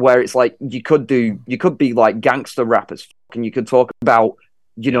where it's like, you could be like gangster rappers, and you could talk about,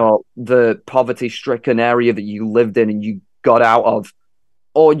 you know, the poverty-stricken area that you lived in and you got out of,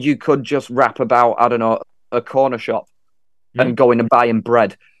 or you could just rap about, I don't know, a corner shop and going and buying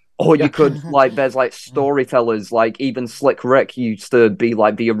bread. Or you could, like, there's, like, storytellers, like, even Slick Rick used to be,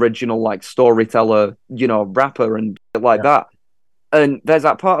 like, the original, like, storyteller, you know, rapper and like that. And there's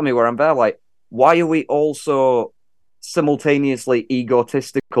that part of me where I'm there, like, why are we all so simultaneously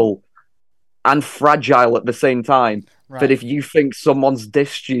egotistical and fragile at the same time? Right. That if you think someone's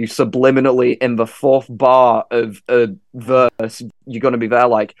dissed you subliminally in the 4th bar of a verse, you're going to be there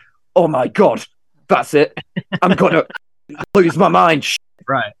like, oh my God, that's it. I'm going to lose my mind.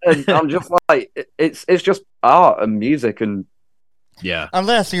 Right. And I'm just like, it's just art and music, and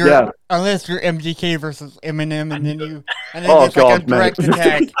unless you're MGK versus Eminem, and then it's God, like a direct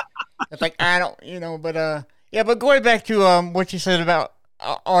attack. It's like, I don't, you know, but but going back to what you said about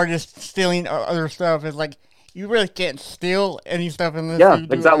artists stealing other stuff, is like, you really can't steal any stuff unless you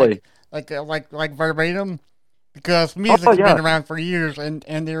do exactly like verbatim, because music's been around for years,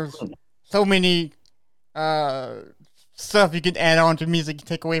 and there's so many stuff you can add on to music,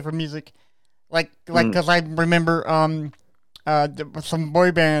 take away from music, like because I remember some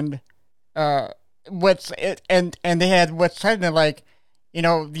boy band and they had what's sounded like, you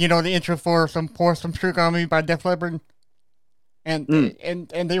know the intro for some Pour Some Sugar on Me by Def Leppard. and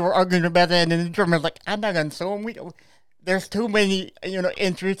they were arguing about that, and then the drummer's like, "I'm not gonna show him. There's too many,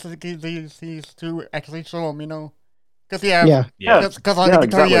 entries to these to actually show them, because because on the guitar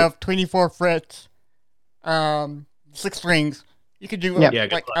exactly. you have 24 frets, 6 strings. You could do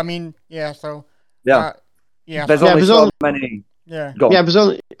Yeah, so Yeah. yeah, There's Yeah, only there's so only- many. yeah, Go on. Yeah,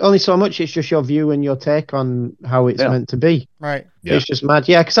 there's only so much. It's just your view and your take on how it's meant to be. right, Yeah. It's just mad.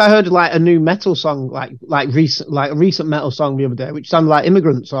 Yeah, because I heard like a new metal song, like a recent metal song the other day, which sounded like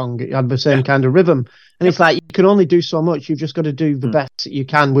Immigrant Song. It had the same kind of rhythm, and it's like you can only do so much. You've just got to do the best that you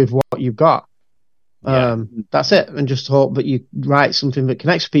can with what you've got. That's it, and just hope that you write something that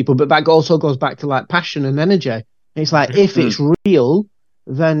connects with people. But that also goes back to like passion and energy. It's like if it's real,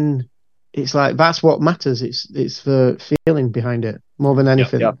 then it's like that's what matters. It's the feeling behind it more than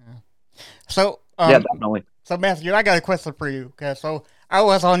anything. Yeah. So Yeah, definitely. So Matthew, I got a question for you. Okay, so I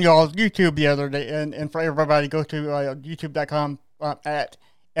was on y'all's YouTube the other day, and for everybody, go to youtube.com at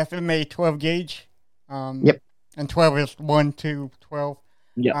FMA 12 gauge. Yep. And 12 is 1, 2, 12.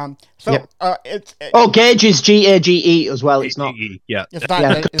 Yeah. It's Gage is Gage as well. It's not. Yeah. it's not.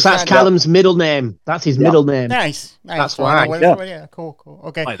 Yeah, because that's Callum's middle name. That's his middle name. Nice. That's So I know why. yeah, cool.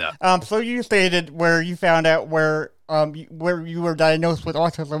 Okay. Like that. So you stated where you found out where you were diagnosed with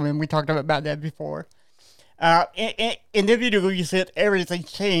autism, and we talked about that before. In the video, you said everything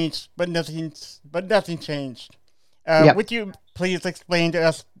changed, but nothing changed. Would you please explain to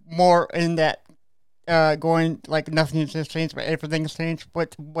us more in that? Going like nothing has changed, but everything's changed.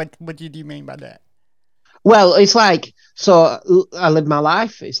 What did you mean by that? Well, it's like, so I live my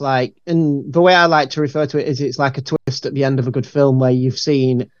life. It's like, and the way I like to refer to it is it's like a twist at the end of a good film where you've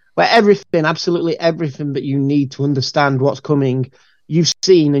seen, where everything, absolutely everything that you need to understand what's coming, you've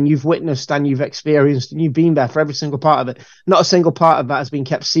seen and you've witnessed and you've experienced and you've been there for every single part of it. Not a single part of that has been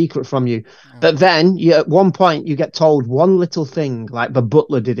kept secret from you. But then at one point you get told one little thing, like the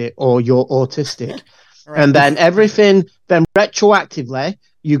butler did it or you're autistic. Right. And then everything, then retroactively,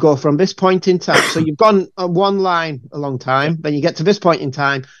 you go from this point in time. So you've gone on one line a long time, then you get to this point in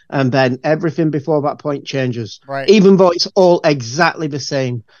time, and then everything before that point changes. Right. Even though it's all exactly the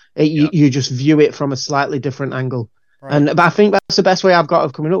same, you just view it from a slightly different angle. Right. But I think that's the best way I've got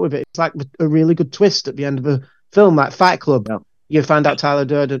of coming up with it. It's like a really good twist at the end of a film, like Fight Club. Yeah. You find out Tyler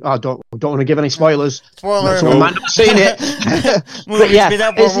Durden. Oh, don't want to give any spoilers. Spoiler. Someone might not have seen it. But yeah,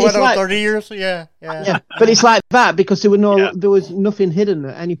 it's like 30 years. Yeah. But it's like that because there was nothing hidden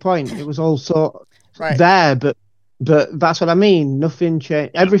at any point. It was all sort there. But that's what I mean. Nothing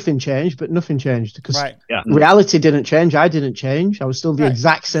changed. Everything changed, but nothing changed because reality didn't change. I didn't change. I was still the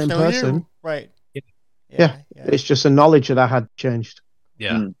exact same person. You. Right. Yeah. It's just a knowledge that I had changed.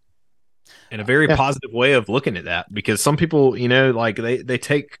 Yeah. In a very positive way of looking at that, because some people, like they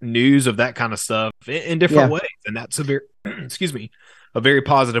take news of that kind of stuff in different ways, and that's a very, a very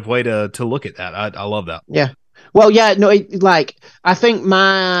positive way to look at that. I love that. Yeah. Well, yeah, no, I think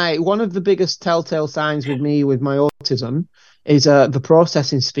one of the biggest telltale signs with me with my autism is the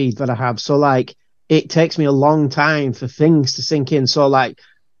processing speed that I have. So like, it takes me a long time for things to sink in. So like,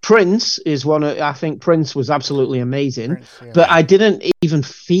 Prince is I think Prince was absolutely amazing, but I didn't even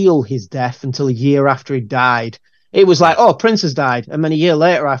feel his death until a year after he died. It was like, oh, Prince has died. And then a year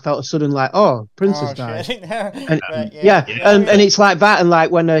later, I felt a sudden like, oh, Prince has died. And it's like that. And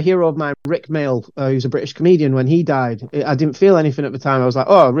like when a hero of mine, Rick Mail, who's a British comedian, when he died, I didn't feel anything at the time. I was like,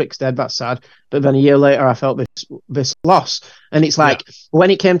 oh, Rick's dead. That's sad. But then a year later, I felt this loss. And it's like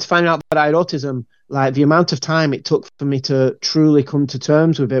when it came to finding out that I had autism, like the amount of time it took for me to truly come to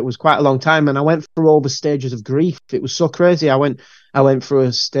terms with it was quite a long time. And I went through all the stages of grief. It was so crazy. I went through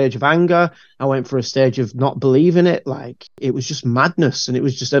a stage of anger. I went through a stage of not believing it. Like it was just madness. And it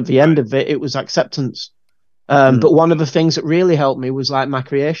was just at the end of it, it was acceptance. But one of the things that really helped me was like my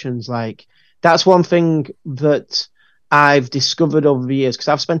creations. Like that's one thing that I've discovered over the years, because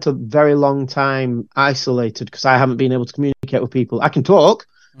I've spent a very long time isolated because I haven't been able to communicate with people. I can talk,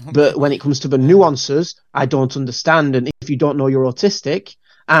 but when it comes to the nuances, I don't understand. And if you don't know you're autistic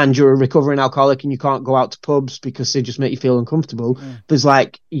and you're a recovering alcoholic and you can't go out to pubs because they just make you feel uncomfortable, there's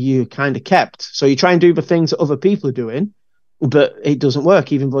like you're kind of kept. So you try and do the things that other people are doing, but it doesn't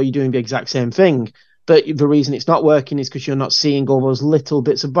work, even though you're doing the exact same thing. But the reason it's not working is because you're not seeing all those little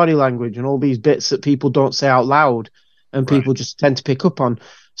bits of body language and all these bits that people don't say out loud and people just tend to pick up on.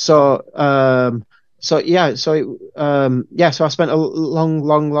 So, So I spent a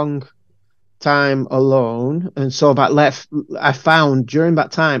long time alone, and so I found during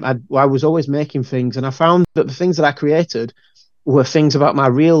that time I was always making things, and I found that the things that I created were things about my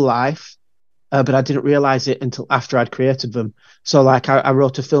real life but I didn't realize it until after I'd created them. So like I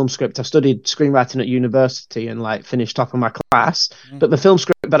wrote a film script. I studied screenwriting at university and like finished top of my class. But the film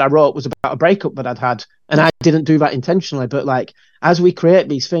script that I wrote was about a breakup that I'd had, and I didn't do that intentionally. But like as we create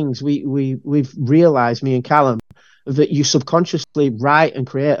these things, we've realized, me and Callum, that you subconsciously write and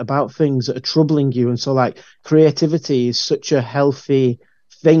create about things that are troubling you. And so like creativity is such a healthy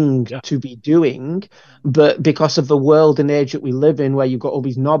thing to be doing, but because of the world and age that we live in, where you've got all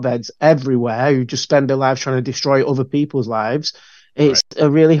these knobheads everywhere who just spend their lives trying to destroy other people's lives, it's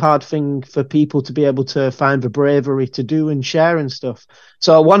a really hard thing for people to be able to find the bravery to do and share and stuff.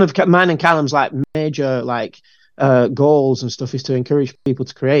 So one of mine and Callum's like major like goals and stuff is to encourage people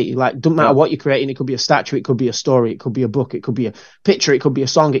to create. Like, doesn't matter what you're creating. It could be a statue, it could be a story, it could be a book, it could be a picture, it could be a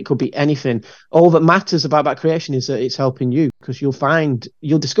song, it could be anything. All that matters about that creation is that it's helping you, because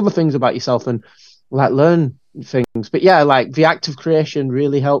you'll discover things about yourself and like learn things. But yeah, like the act of creation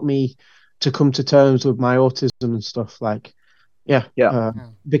really helped me to come to terms with my autism and stuff. Like,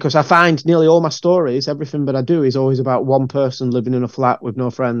 because I find nearly all my stories, everything that I do is always about one person living in a flat with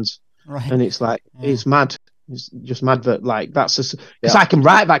no friends. Right. And it's like, it's mad. It's just mad that like that's just because I can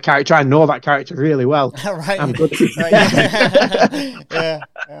write that character. I know that character really well. Right. I'm good. Yeah.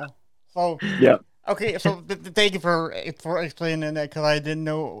 So okay. So thank you for explaining that, because I didn't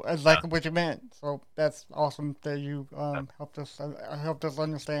know exactly what you meant. So that's awesome that you helped us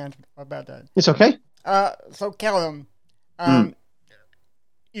understand about that. It's okay. So Callum,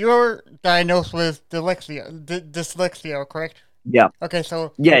 you're diagnosed with dyslexia, correct? Yeah. Okay.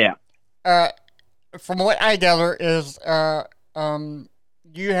 So from what I gather is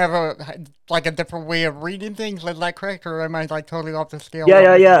you have a different way of reading things. Is that correct, or am I like totally off the scale?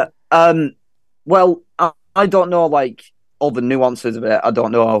 Yeah. Well, I don't know like all the nuances of it. I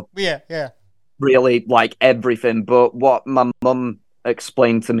don't know. Really like everything, but what my mum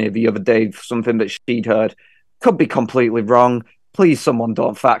explained to me the other day, something that she'd heard, could be completely wrong. Please, someone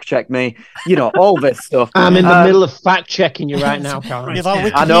don't fact check me. You know, all this stuff. I'm in the middle of fact checking you right now, Carl.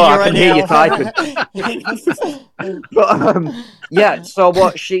 I know, I can hear you typing. But so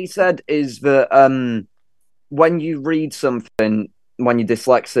what she said is that when you read something, when you're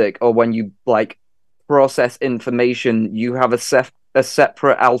dyslexic, or when you like process information, you have a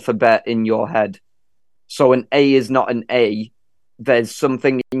separate alphabet in your head. So an A is not an A. There's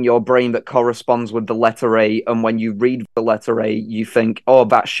something in your brain that corresponds with the letter A, and when you read the letter A, you think, oh,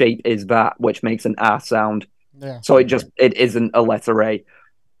 that shape is that, which makes an R sound. Yeah. So it isn't a letter A.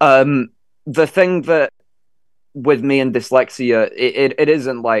 The thing that with me and dyslexia, it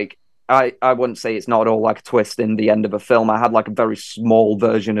isn't like, I wouldn't say it's not all like a twist in the end of a film. I had like a very small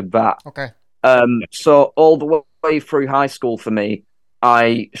version of that. Okay. So all the way through high school for me,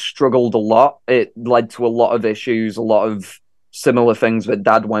 I struggled a lot. It led to a lot of issues, a lot of similar things that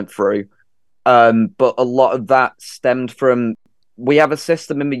Dad went through. But a lot of that stemmed from, we have a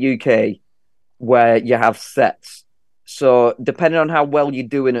system in the UK where you have sets. So depending on how well you're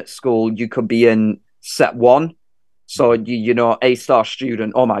doing at school, you could be in set 1. So you know, A-star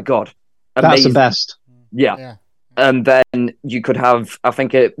student. Oh my God. Amazing. That's the best. Yeah. And then you could have, I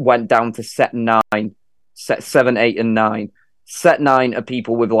think it went down to set 9, set 7, 8, and 9. Set 9 are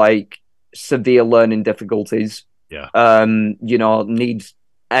people with like severe learning difficulties. You know, needs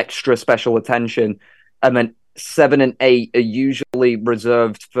extra special attention. And then 7 and 8 are usually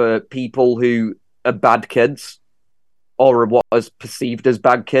reserved for people who are bad kids, or what is perceived as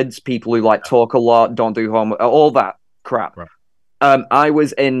bad kids, people who like talk a lot, don't do homework, all that crap. Right. I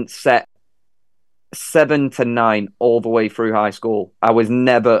was in set 7 to 9 all the way through high school. I was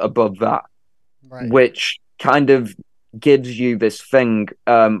never above that, which kind of gives you this thing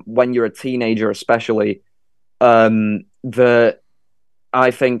when you're a teenager, especially. That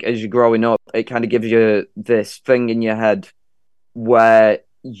I think as you're growing up, it kind of gives you this thing in your head where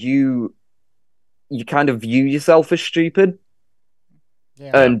you kind of view yourself as stupid,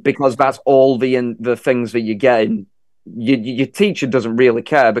 and because that's all the things that you're getting, your teacher doesn't really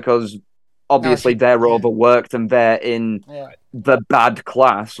care, because obviously they're overworked and they're in the bad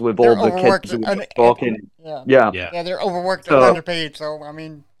class with all the kids who are talking. They're overworked and underpaid. So I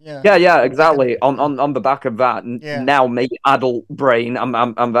mean, exactly. On the back of that, now me, adult brain,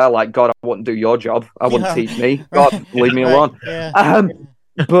 I'm there like, God, I wouldn't do your job. I wouldn't teach me. God, leave me alone.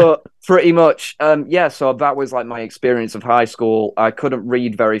 But pretty much, so that was like my experience of high school. I couldn't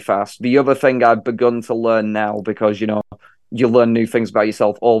read very fast. The other thing I've begun to learn now, because, you know, you learn new things about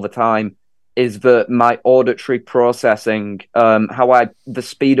yourself all the time, is that my auditory processing, the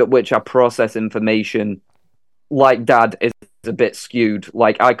speed at which I process information, like Dad, is a bit skewed.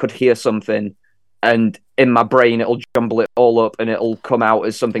 Like, I could hear something and in my brain it'll jumble it all up and it'll come out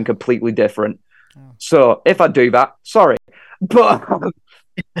as something completely different. So if I do that, sorry. But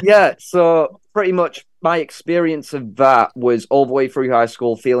yeah, so pretty much my experience of that was all the way through high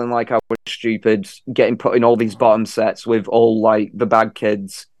school feeling like I was stupid, getting put in all these bottom sets with all like the bad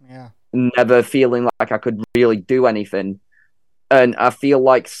kids, never feeling like I could really do anything. And I feel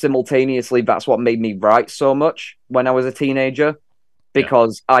like simultaneously that's what made me write so much when I was a teenager,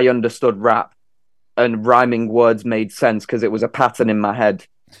 because I understood rap and rhyming words made sense because it was a pattern in my head.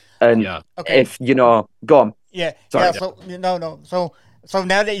 And if, go on. Yeah. Sorry. Yeah. So, no. So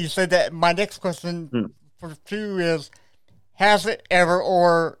now that you said that, my next question for you is, has it ever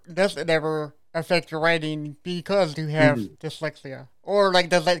or does it ever affect your writing because you have dyslexia? Or like,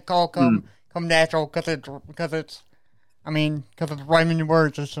 does that come natural because it's rhyming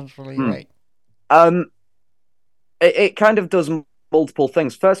words essentially, right? It kind of does multiple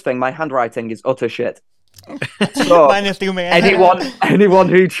things. First thing, my handwriting is utter shit. So anyone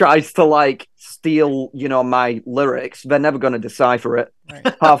who tries to like steal, my lyrics, they're never going to decipher it.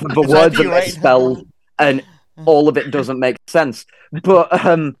 Right. Half of the words are misspelled, and all of it doesn't make sense. But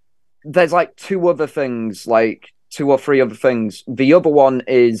there's like two or three other things. The other one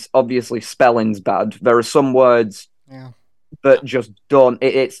is obviously spelling's bad. There are some words that just don't.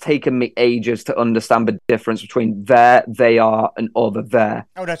 It's taken me ages to understand the difference between there, they are, and over there.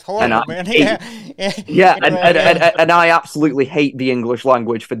 Oh, that's horrible, man. And I absolutely hate the English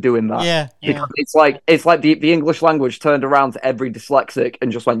language for doing that. Yeah, because it's like the English language turned around to every dyslexic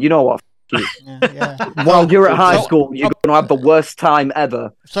and just went, you know what? While you're at high school, you're going to have the worst time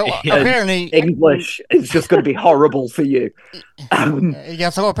ever. So apparently, English is just going to be horrible for you.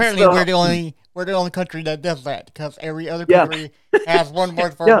 So apparently, we're the only country that does that, because every other country has one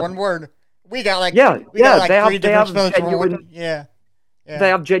word for one word. We got like three different spellings for one. They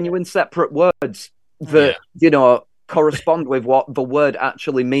have genuine separate words that correspond with what the word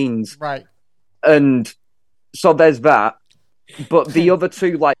actually means. Right. And so there's that. But the other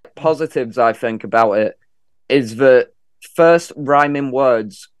two like positives I think about it is that first, rhyming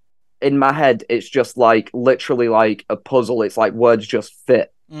words in my head, it's just like literally like a puzzle. It's like words just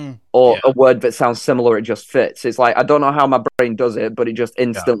fit. Or a word that sounds similar, it just fits. It's like, I don't know how my brain does it, but it just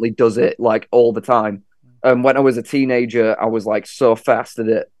instantly does it, like, all the time. When I was a teenager, I was, like, so fast at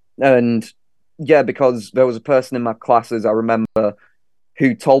it. And, because there was a person in my classes, I remember,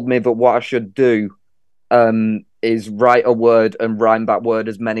 who told me that what I should do is write a word and rhyme that word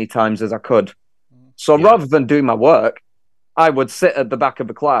as many times as I could. So rather than do my work, I would sit at the back of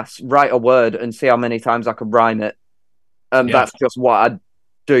the class, write a word, and see how many times I could rhyme it. That's just what I'd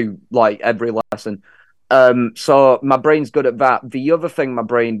do like every lesson. So my brain's good at that. The other thing my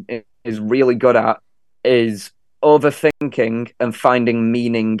brain is really good at is overthinking and finding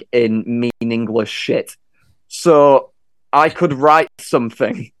meaning in meaningless shit. So I could write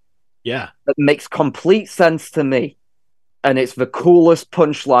something that makes complete sense to me, and it's the coolest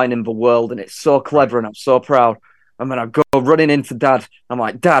punchline in the world, and it's so clever, and I'm so proud. And then I go running into Dad. I'm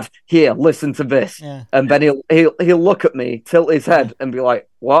like, Dad, here, listen to this. And then he'll look at me, tilt his head, and be like,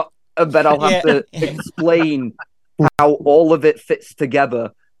 what? And then I'll have to explain how all of it fits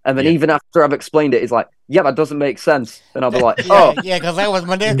together. And then even after I've explained it, he's like, yeah, that doesn't make sense. And I'll be like, oh. Yeah, because that was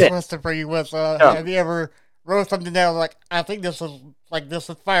my next question for you was, have you ever wrote something down like, I think this is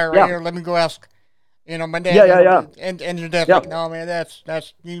fire right here. Let me go ask. My dad. And your dad's like, no, man, that's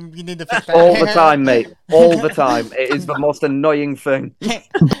you need to fix that. All the time, mate. All the time. It is the most annoying thing.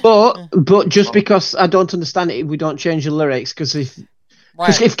 But just because I don't understand it, we don't change the lyrics, because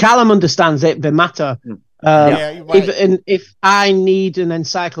if Callum understands it, they matter. If I need an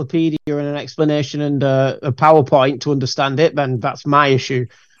encyclopedia and an explanation and a PowerPoint to understand it, then that's my issue.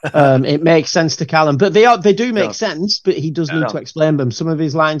 It makes sense to Callum, but they do make sense, but he does need to explain them. Some of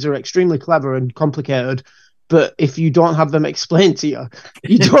his lines are extremely clever and complicated, but if you don't have them explained to you,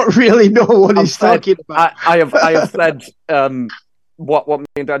 you don't really know what he's talking about. I have said what me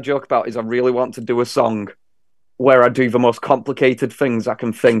and Dad joke about is I really want to do a song where I do the most complicated things I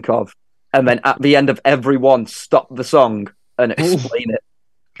can think of, and then at the end of every one, stop the song and explain it.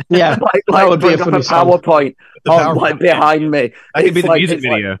 Yeah, that would be a funny PowerPoint like behind me. That could be the music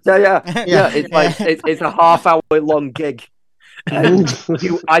video. It's like it's a half-hour long gig, and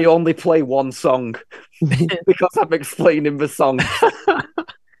I only play one song because I'm explaining the song.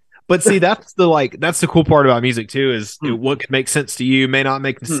 But see, that's the cool part about music too, is what could make sense to you may not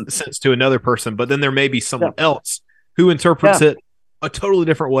make sense to another person, but then there may be someone else who interprets it a totally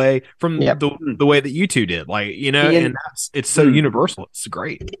different way from the way that you two did, and it's so universal. It's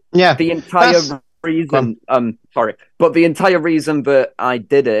great. Yeah, the entire reason, but the entire reason that I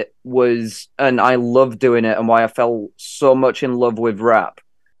did it was, and I love doing it, and why I fell so much in love with rap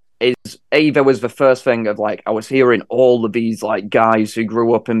is there was the first thing of like I was hearing all of these like guys who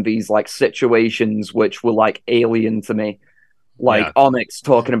grew up in these like situations which were like alien to me, like Onyx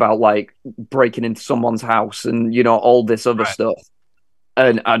talking about like breaking into someone's house and all this other stuff,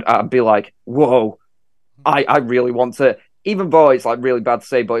 and I'd be like, whoa, I really want to. Even though it's like really bad to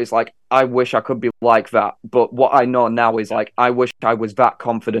say, but it's like I wish I could be like that. But what I know now is like I wish I was that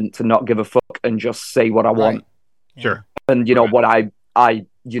confident to not give a fuck and just say what I want. Sure. And what I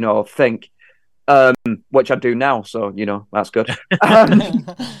think, which I do now. So that's good.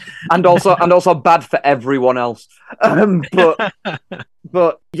 And also bad for everyone else.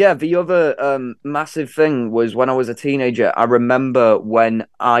 But yeah, the other massive thing was when I was a teenager. I remember when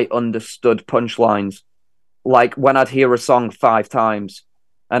I understood punchlines. Like when I'd hear a song 5 times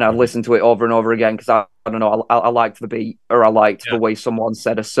and I'd listen to it over and over again because I don't know, I liked the beat or I liked the way someone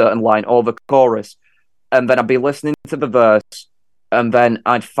said a certain line or the chorus. And then I'd be listening to the verse and then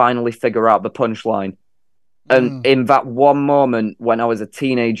I'd finally figure out the punchline. And in that one moment when I was a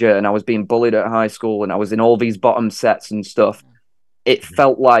teenager and I was being bullied at high school and I was in all these bottom sets and stuff, it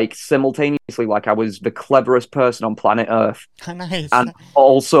felt like simultaneously like I was the cleverest person on planet Earth. Nice. And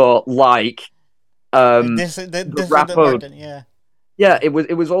also like... this rapper,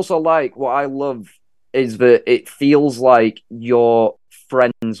 it was also like what I love is that it feels like you're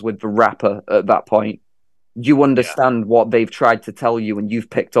friends with the rapper at that point. You understand what they've tried to tell you, and you've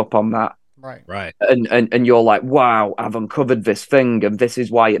picked up on that, right, and you're like, wow, I've uncovered this thing, and this is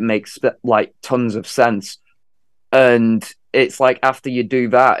why it makes like tons of sense. And it's like after you do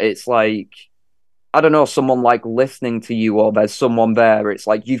that, it's like I don't know, someone like listening to you, or there's someone there. It's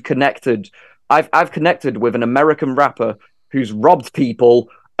like you've connected. I've connected with an American rapper who's robbed people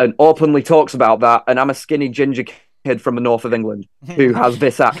and openly talks about that, and I'm a skinny ginger kid from the north of England who has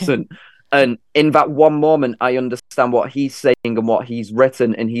this accent. And in that one moment, I understand what he's saying and what he's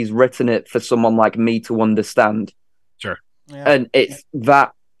written, and he's written it for someone like me to understand. Sure. Yeah. And it's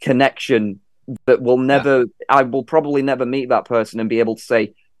that connection that will never, I will probably never meet that person and be able to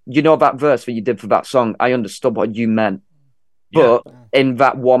say, that verse that you did for that song, I understood what you meant. But in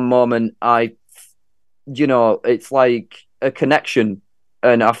that one moment, it's like a connection,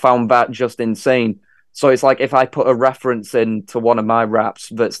 and I found that just insane. So it's like if I put a reference into one of my raps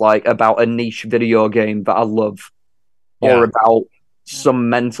that's like about a niche video game that I love, or about some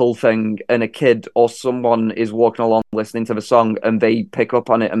mental thing, and a kid or someone is walking along listening to the song and they pick up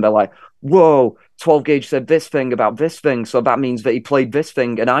on it and they're like, whoa, 12 Gauge said this thing about this thing, so that means that he played this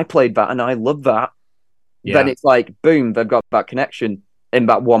thing and I played that and I love that. Then it's like, boom, they've got that connection in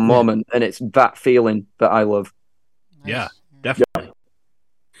that one moment, and it's that feeling that I love. Yeah, definitely.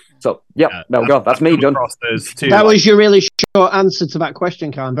 So, there we go. That's me done. Those two. That was your really short answer to that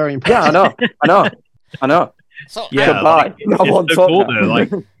question, Carl. I'm very impressed. Yeah, I know. So, Like, it's so cool though.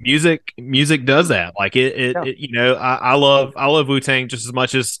 Like music does that. Like it I love Wu-Tang just as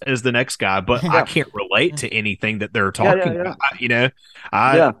much as the next guy, but I can't relate to anything that they're talking about.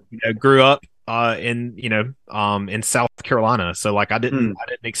 I grew up in South Carolina, so like I didn't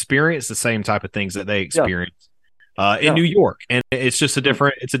experience the same type of things that they experienced in New York, and it's just a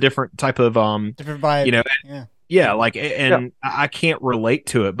different type of different vibe. I can't relate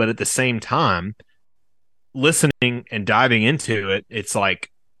to it, but at the same time, listening and diving into it, it's like,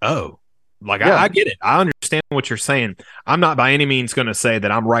 oh, like I get it. I understand what you're saying. I'm not by any means going to say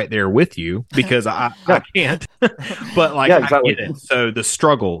that I'm right there with you because I can't, but like I get it. So the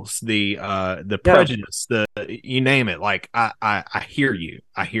struggles, the prejudice, the you name it. Like I hear you.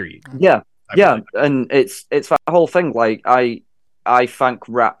 I hear you. Yeah. And it's that whole thing. Like I thank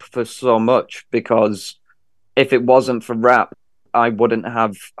rap for so much, because if it wasn't for rap, I wouldn't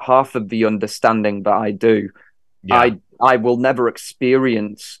have half of the understanding that I do. Yeah. I will never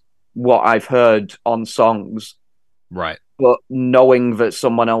experience what I've heard on songs. Right. But knowing that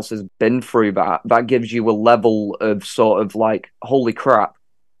someone else has been through that gives you a level of sort of like, holy crap,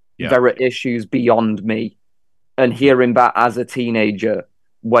 there are issues beyond me. And hearing that as a teenager,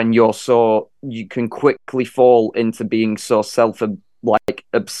 when you can quickly fall into being so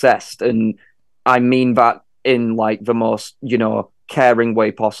obsessed. And I mean that in like the most, caring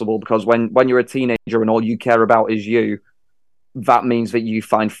way possible, because when you're a teenager and all you care about is you, that means that you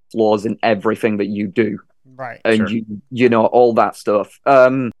find flaws in everything that you do. Right. And all that stuff.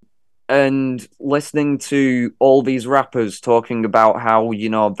 And listening to all these rappers talking about how,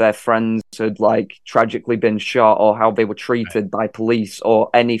 their friends had like tragically been shot, or how they were treated by police or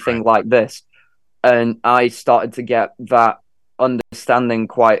anything like this. And I started to get that, understanding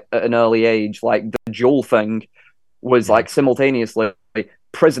quite at an early age, like the Joel thing was like simultaneously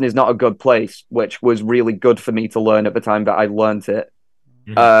prison is not a good place, which was really good for me to learn at the time that I learned it.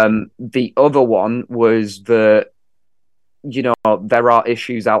 The other one was that, you know, there are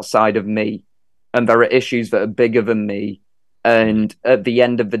issues outside of me, and there are issues that are bigger than me. And at the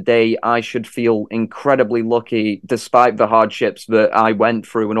end of the day, I should feel incredibly lucky, despite the hardships that I went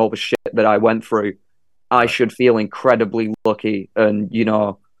through and all the shit that I went through. I should feel incredibly lucky and, you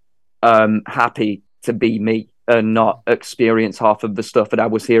know, happy to be me and not experience half of the stuff that I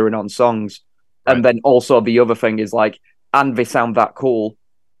was hearing on songs. Right. And then also the other thing is like, and they sound that cool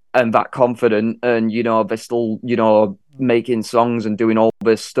and that confident, and, you know, they're still, you know, making songs and doing all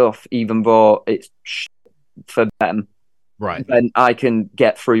this stuff, even though it's shit for them. Right. Then I can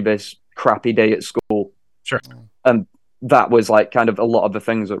get through this crappy day at school. Sure. And that was like kind of a lot of the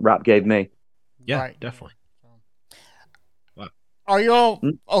things that rap gave me. Yeah, Right. definitely. Are you all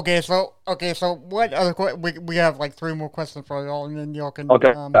okay? So what other we have like 3 more questions for y'all, and then y'all can.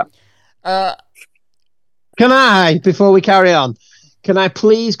 Okay. Can I, before we carry on, can I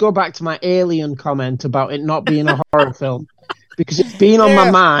please go back to my Alien comment about it not being a horror film? Because it's been on my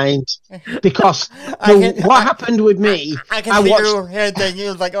mind. Because what happened with me, I can see your head thing. You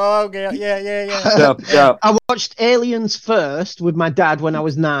was like, oh, okay, yeah. I watched Aliens first with my dad when I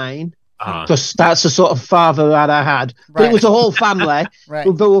was 9. Because that's the sort of father that I had. But it was a whole family. Right.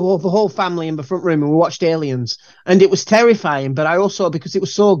 The whole family in the front room, and we watched Aliens. And it was terrifying, but I also, because it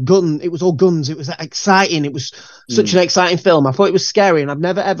was all guns, it was exciting. It was such an exciting film. I thought it was scary, and I've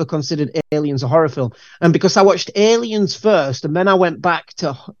never ever considered Aliens a horror film. And because I watched Aliens first, and then I went back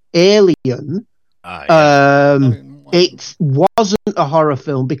to Alien, it wasn't a horror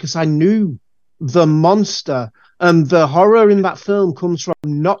film because I knew the monster. And the horror in that film comes from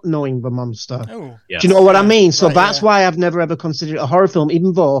not knowing the monster. Oh. Yes. Do you know what I mean? So that's why I've never ever considered it a horror film,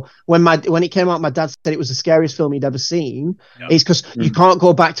 even though when it came out, my dad said it was the scariest film he'd ever seen. Yep. It's because you can't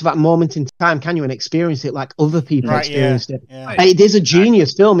go back to that moment in time, can you, and experience it like other people experienced it. Yeah. It is a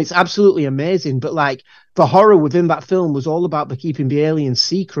genius film. It's absolutely amazing. But like the horror within that film was all about keeping the aliens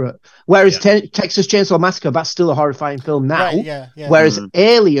secret. Whereas Texas Chainsaw Massacre, that's still a horrifying film now. Right, Whereas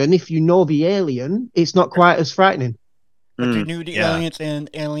Alien, if you know the alien, it's not quite as frightening. But you knew the aliens and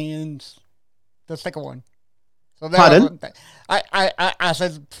Aliens, the second one. So that Pardon? I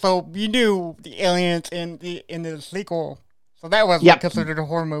said, so you knew the aliens in the sequel. So that was considered a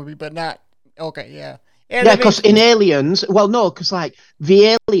horror movie, but not okay. Yeah. Yeah, because in Aliens, well, no, because like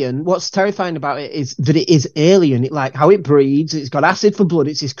the alien, what's terrifying about it is that it is alien. It like how it breeds. It's got acid for blood.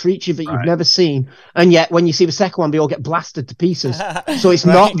 It's this creature that you've never seen, and yet when you see the second one, they all get blasted to pieces. So it's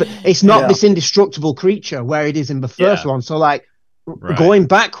not this indestructible creature where it is in the first one. So like going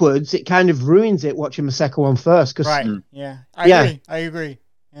backwards, it kind of ruins it watching the second one first. Cause, I agree.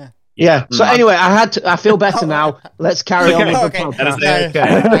 Yeah. So anyway, I feel better now. Let's carry on with the podcast.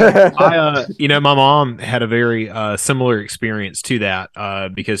 Okay. My mom had a very similar experience to that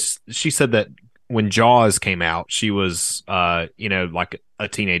because she said that when Jaws came out, she was, like a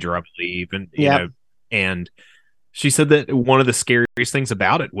teenager, I believe, and she said that one of the scariest things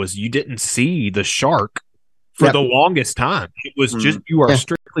about it was you didn't see the shark for the longest time. It was just you are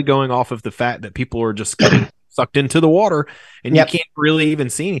strictly going off of the fact that people are just getting sucked into the water and you can't really even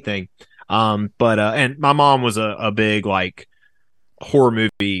see anything. But and my mom was a big like horror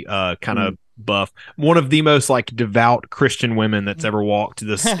movie kind of buff. One of the most like devout Christian women that's ever walked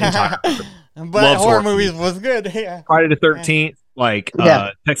this entire but horror movies was good. Yeah. Friday the 13th,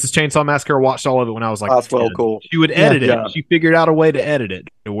 Texas Chainsaw Massacre, watched all of it when I was like, that's well cool. She would edit it. She figured out a way to edit it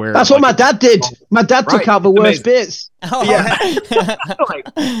to where that's what my dad did. My dad took out the worst bits.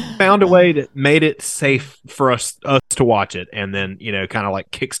 Found a way that made it safe for us to watch it, and then kind of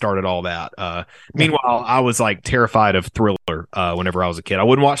like kickstarted all that. Meanwhile, I was like terrified of Thriller whenever I was a kid. I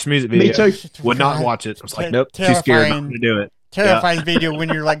wouldn't watch the music video. Me too. Would not watch it. I was like, nope, too scared not to do it. Terrifying video when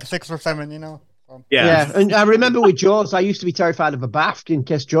you're like 6 or 7, Yeah, and I remember with Jaws, I used to be terrified of a bath in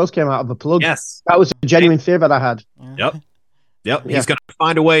case Jaws came out of a plug. Yes, that was a genuine fear that I had. Yep. He's going to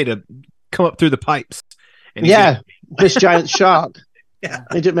find a way to come up through the pipes. And this giant shark.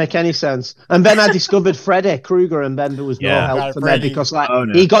 It didn't make any sense. And then I discovered Freddy Krueger, and then there was no help for me because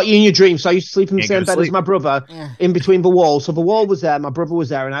he got you in your dreams. So I used to sleep in the same bed as my brother, in between the walls. So the wall was there, my brother was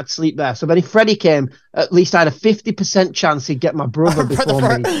there, and I'd sleep there. So then if Freddy came, at least I had a 50% chance he'd get my brother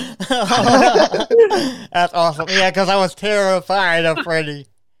before me. That's awesome. Yeah, because I was terrified of Freddy.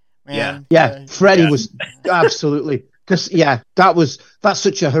 Man. Freddy was absolutely. Because that's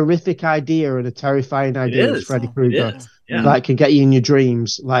such a horrific idea and a terrifying idea. Freddy Krueger, that can get you in your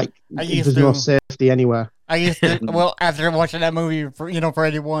dreams. Like there's no safety anywhere. I used to, well, after watching that movie, for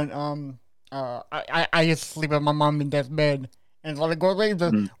anyone, I used to sleep in my mom and dad's bed. And it's like,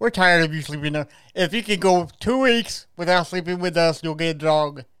 we're tired of you sleeping there. If you could go 2 weeks without sleeping with us, you'll get a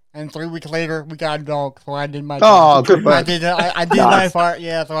dog. And 3 weeks later, we got a dog. So I did my job. Good work. I did my part,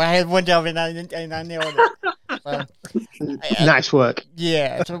 yeah. So I had one job and I nailed it. So, nice work.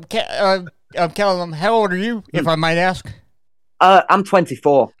 Yeah. So, Callum, how old are you, if I might ask? I'm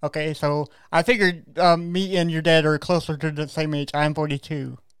 24. Okay, so I figured me and your dad are closer to the same age. I'm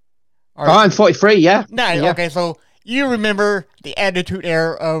 42. I'm 43, yeah. Nice. Yeah. Okay, so you remember the Attitude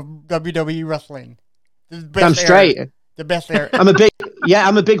Era of WWE wrestling. I'm straight. The best era. I'm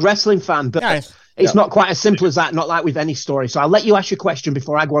a big wrestling fan, but nice. It's not quite as simple as that, not like with any story. So I'll let you ask your question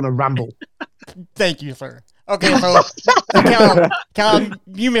before I go on a ramble. Thank you, sir. Okay, so Callum,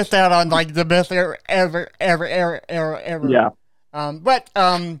 you missed out on like the best era ever. Yeah. But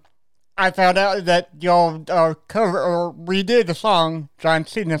I found out that y'all cover or redid the song, John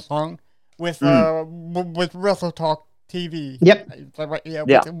Cena's song, with Wrestle Talk TV. Yep. Right, yeah.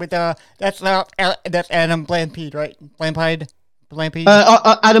 That's Adam Blampied, right? Blampied.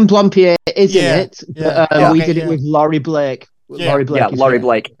 Adam Blampied is in it. Yeah. But, we did it with Laurie Blake. Laurie Blake.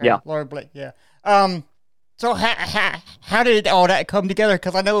 Yeah. Laurie Blake. Yeah. So how did all that come together?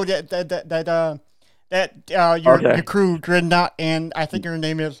 Because I know that your crew, Dreadnought, and I think your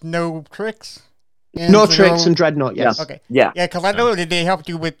name is No Tricks. No Tricks and Dreadnought, yes. Okay. Yeah. Yeah, because I know that they helped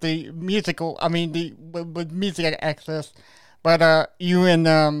you with the musical. I mean, with music access, but you and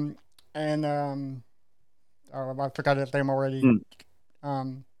I forgot his name already.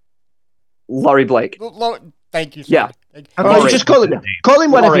 Laurie Blake. Thank you, sir. Yeah. Just call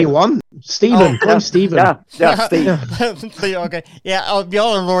him whatever you want. Stephen. Call him Stephen. Yeah, Steve. Okay. Yeah,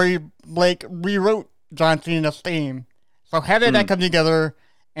 y'all and Laurie Blake rewrote John Cena's theme. So how did that come together?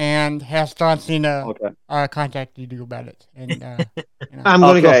 And has John Cena contacted you about it? And I'm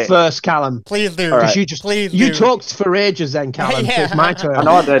going to go first, Callum. Please do. Right. You talked for ages then, Callum. So it's my turn. I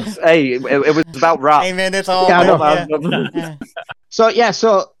know I did. Hey, it was about rap. Hey man, it's all. Yeah.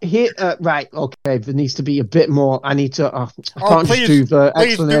 So here, right? Okay, there needs to be a bit more. I need to. I can't just do the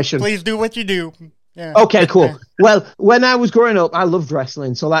explanation. Please do what you do. Yeah. Okay, cool. Well, when I was growing up, I loved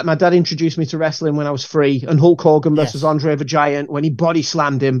wrestling. So, like, my dad introduced me to wrestling when I was 3, and Hulk Hogan versus Andre the Giant, when he body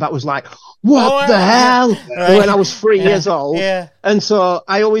slammed him, that was like, what the hell? Right. When I was 3 years old. Yeah. And so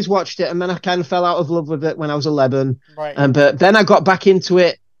I always watched it, and then I kind of fell out of love with it when I was 11. Right. But then I got back into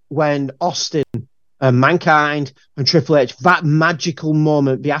it when Austin, Mankind, and Triple H, that magical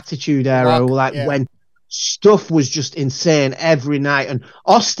moment, the Attitude Era, when stuff was just insane every night. And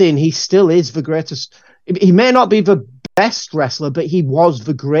Austin, he still is the greatest. He may not be the best wrestler, but he was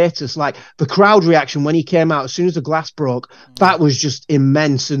the greatest. Like, the crowd reaction when he came out, as soon as the glass broke, that was just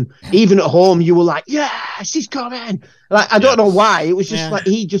immense. And even at home, you were like, yes, he's coming. Like, I don't know why. It was just like,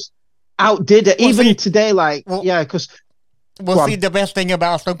 he just outdid it. Even today, because... Well, see, the best thing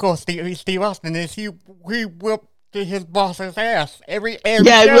about Stone Cold Steve Austin is he whipped his boss's ass every show.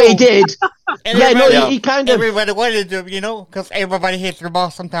 He did. He kind of. Everybody wanted to, because everybody hates their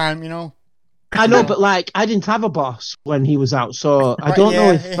boss sometime, I know, but I didn't have a boss when he was out, so I don't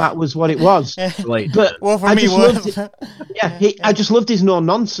know if that was what it was. But for me, loved it. I just loved his no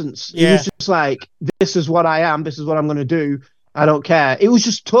nonsense. He was just like, "This is what I am. This is what I'm going to do. I don't care." It was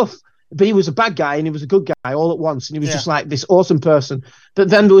just tough. But he was a bad guy and he was a good guy all at once. And he was just like this awesome person. But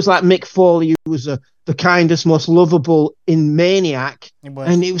then there was like Mick Foley, who was the kindest, most lovable in Maniac.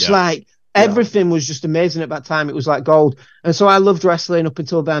 And it was like everything was just amazing at that time. It was like gold. And so I loved wrestling up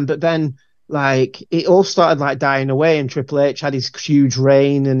until then. But then like it all started like dying away and Triple H had his huge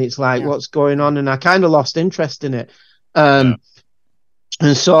reign and it's like, what's going on? And I kind of lost interest in it. And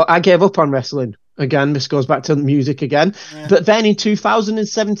so I gave up on wrestling. Again, this goes back to music again. Yeah. But then in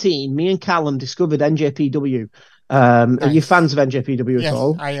 2017, me and Callum discovered NJPW. Are you fans of NJPW at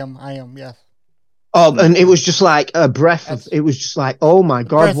all? I am, yes. Oh, and it was just like a breath. It was just like, oh my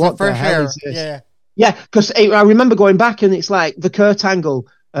God, what the hell is this? Yeah, because I remember going back and it's like the Kurt Angle,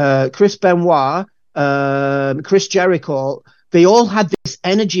 Chris Benoit, Chris Jericho, they all had this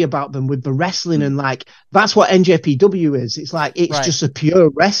energy about them with the wrestling and like, that's what NJPW is. It's like, it's just a pure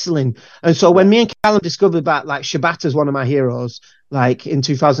wrestling. And so when me and Callum discovered that, like Shibata's one of my heroes, like in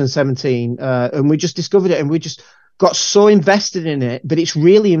 2017, and we just discovered it and we just got so invested in it, but it's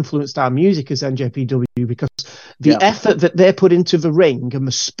really influenced our music as NJPW because the effort that they put into the ring and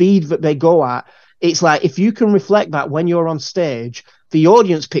the speed that they go at, it's like, if you can reflect that when you're on stage, the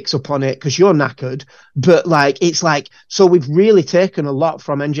audience picks up on it because you're knackered, but like, it's like, so we've really taken a lot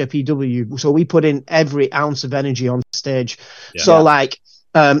from NJPW. So we put in every ounce of energy on stage. Yeah. So like,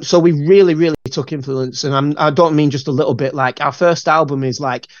 so we really, really took influence, and I don't mean just a little bit. Like our first album is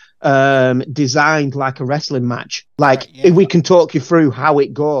like designed like a wrestling match. Like if we can talk you through how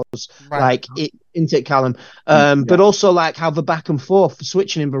it goes, like it into Callum. But also like how the back and forth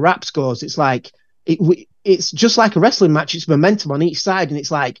switching in the raps goes. It's like it's just like a wrestling match. It's momentum on each side, and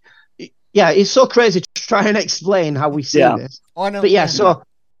it's like it's so crazy to try and explain how we see this. But yeah, so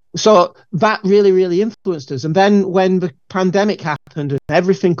that really, really influenced us. And then when the pandemic happened and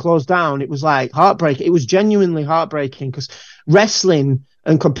everything closed down, it was like heartbreaking. It was genuinely heartbreaking because wrestling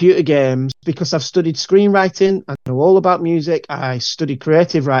and computer games, because I've studied screenwriting, I know all about music, I studied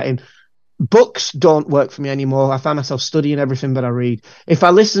creative writing. Books don't work for me anymore. I find myself studying everything that I read. If I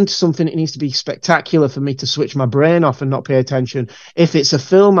listen to something, it needs to be spectacular for me to switch my brain off and not pay attention. If it's a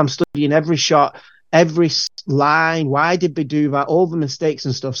film, I'm studying every shot, every line. Why did they do that? All the mistakes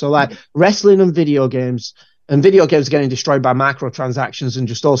and stuff. So like wrestling and video games are getting destroyed by microtransactions and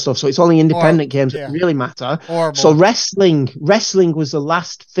just all stuff. So it's only independent games that really matter. Horrible. So wrestling was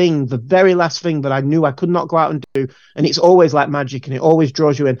the very last thing that I knew I could not go out and do. And it's always like magic, and it always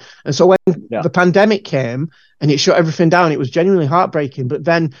draws you in. And so when the pandemic came and it shut everything down, it was genuinely heartbreaking. But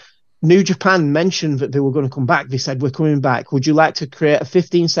then New Japan mentioned that they were going to come back. They said, we're coming back. Would you like to create a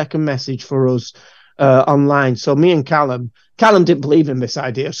 15-second message for us online? So me and Callum didn't believe in this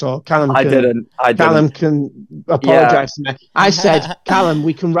idea, so Callum can apologize to me. I said, Callum,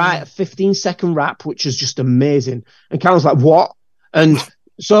 we can write a 15-second rap, which is just amazing. And Callum's like, what? And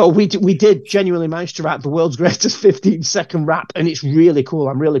so we did genuinely manage to write the world's greatest 15-second rap, and it's really cool.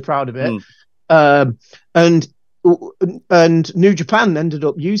 I'm really proud of it. And New Japan ended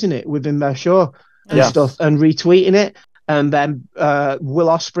up using it within their show and stuff, and retweeting it. And then Will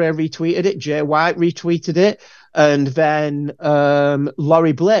Ospreay retweeted it, Jay White retweeted it, and then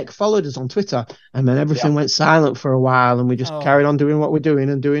Laurie Blake followed us on Twitter, and then everything went silent for a while, and we just carried on doing what we're doing.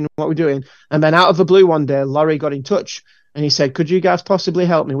 And then out of the blue one day, Laurie got in touch, and he said, could you guys possibly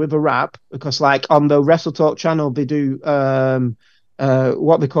help me with a rap? Because like on the Wrestle Talk channel, they do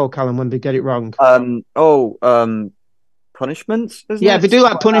what they call, Callum, when they get it wrong. Punishments? They do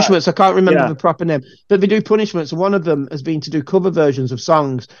like punishments. I can't remember the proper name, but they do punishments. One of them has been to do cover versions of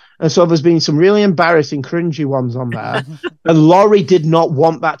songs, and so there's been some really embarrassing, cringy ones on there. And Laurie did not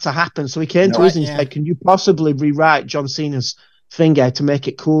want that to happen, so he came to us and said, "Can you possibly rewrite John Cena's finger to make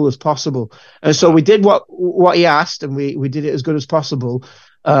it cool as possible?" And so we did what he asked, and we did it as good as possible.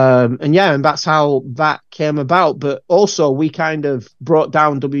 And that's how that came about. But also we kind of brought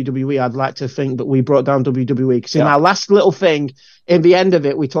down WWE. I'd like to think that we brought down WWE because in our last little thing, in the end of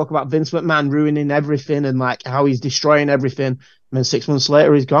it, we talk about Vince McMahon ruining everything and like how he's destroying everything. And then 6 months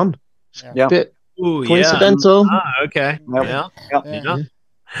later, he's gone. Bit coincidental. Okay. There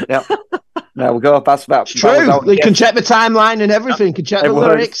we go. That's about true. You can check the timeline and everything. You can check the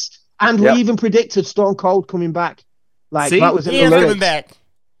lyrics, and we even predicted Stone Cold coming back. Like that was in the lyrics. Back.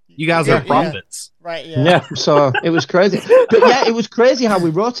 You guys are prophets. Right, yeah. So it was crazy. But it was crazy how we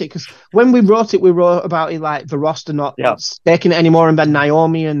wrote it, because when we wrote about it like the roster not taking it anymore, and then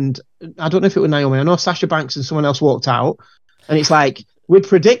Naomi and I don't know if it was Naomi, I know Sasha Banks and someone else walked out, and it's like we'd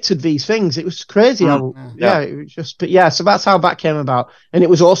predicted these things. It was crazy how it was just, but so that's how that came about, and it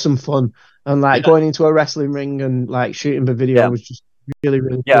was awesome fun, and like going into a wrestling ring and like shooting the video was just really,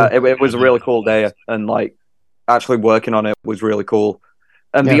 really cool. It was a really cool day, and like actually working on it was really cool.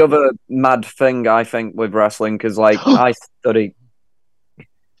 And the other mad thing, I think, with wrestling, because, like, I study...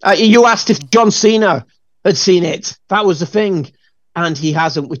 you asked if John Cena had seen it. That was the thing. And he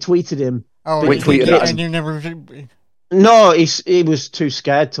hasn't. We tweeted him. Oh, we tweeted him. And you never... No, he was too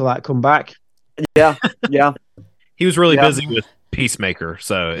scared to, like, come back. Yeah. He was really busy with Peacemaker,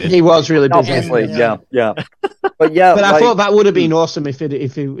 so... He was really busy. Obviously, yeah. But I thought that would have been awesome if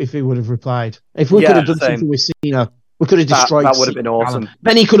he would have replied. If we could have done something with Cena... We could have destroyed. That would have been awesome.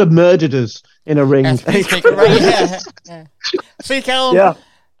 Then he could have murdered us in a ring. See, Callum,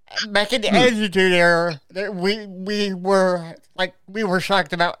 back in the Attitude Era, we were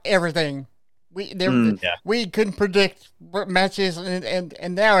shocked about everything. We couldn't predict matches,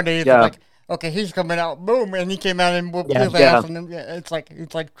 and nowadays, like, okay, he's coming out, boom, and he came out and whooped his ass, and it's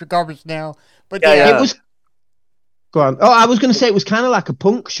like garbage now. But it was. Go on. Oh, I was going to say it was kind of like a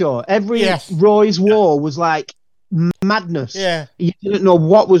punk show. Every Roy's War was like madness. You didn't know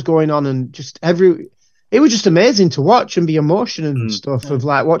what was going on, and just it was just amazing to watch, and the emotion and stuff of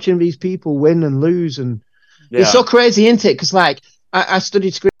like watching these people win and lose, and it's so crazy, isn't it? Because like I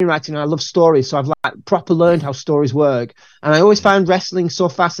studied screenwriting and I love stories, so I've like proper learned how stories work, and I always find wrestling so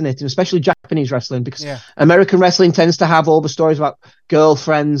fascinating, especially Japanese wrestling, because American wrestling tends to have all the stories about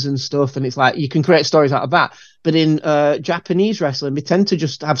girlfriends and stuff, and it's like you can create stories out of that. But in Japanese wrestling, we tend to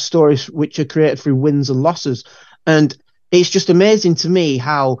just have stories which are created through wins and losses. And it's just amazing to me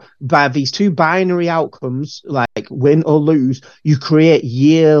how by these two binary outcomes, like win or lose, you create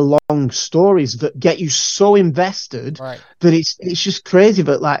year-long stories that get you so invested that it's just crazy.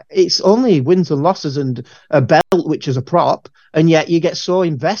 But like, it's only wins and losses and a belt, which is a prop, and yet you get so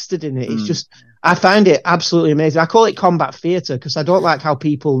invested in it. It's just, I find it absolutely amazing. I call it combat theatre because I don't like how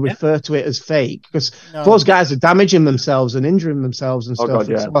people refer to it as fake, because those guys are damaging themselves and injuring themselves and stuff.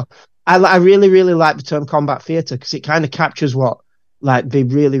 God, so I really, really like the term combat theatre because it kind of captures what like they're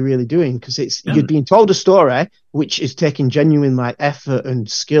really, really doing, because it's you're being told a story which is taking genuine like effort and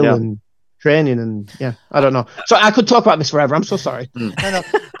skill and training, and I don't know. So I could talk about this forever. I'm so sorry.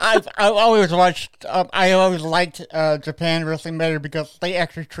 I always watched. I always liked Japan wrestling better because they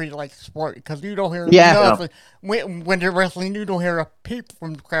actually treat it like sport. Because you don't hear nothing when they're wrestling. You don't hear a peep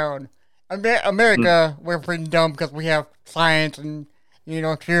from the crowd. America, we're pretty dumb because we have science and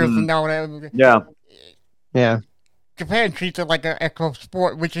cheers and all that. Yeah. Japan treats it like an actual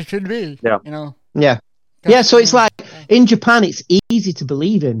sport, which it should be. Yeah, so it's like in Japan, it's easy to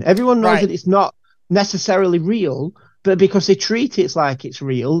believe in. Everyone knows that it's not necessarily real, but because they treat it like it's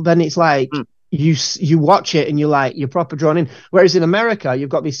real, then it's like you watch it and you're proper drawn in. Whereas in America, you've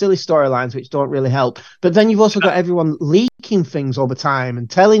got these silly storylines which don't really help, but then you've also got everyone leaking things all the time and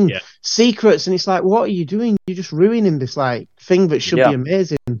telling secrets, and it's like, what are you doing? You're just ruining this like thing that should be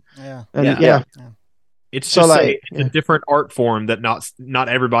amazing. It's just like it's a different art form that not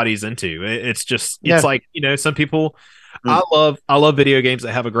everybody's into. It's just like some people. I love video games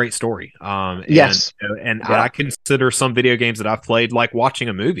that have a great story. And I consider some video games that I've played like watching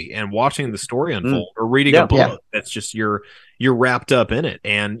a movie and watching the story unfold or reading a book. That's just you're wrapped up in it,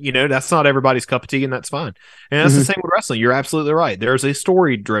 and that's not everybody's cup of tea, and that's fine. And that's the same with wrestling. You're absolutely right. There's a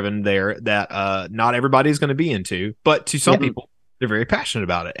story driven there that not everybody's going to be into, but to some people, they're very passionate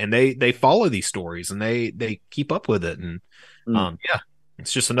about it, and they follow these stories and they keep up with it, and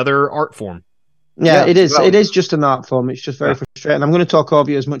it's just another art form. It is. It is just an art form. It's just very frustrating. I'm going to talk over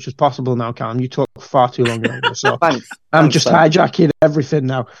you as much as possible now, Callum. You talk far too long. So I'm just hijacking everything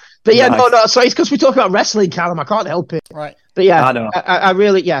now. But no. So it's because we talk about wrestling, Callum. I can't help it. Right. But I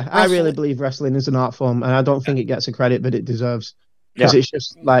really believe wrestling is an art form, and I don't think it gets the credit that it deserves. Because it's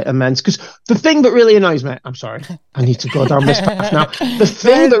just like immense. Because the thing that really annoys me, I'm sorry, I need to go down this path now. The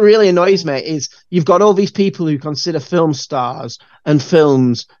thing that really annoys me is you've got all these people who consider film stars and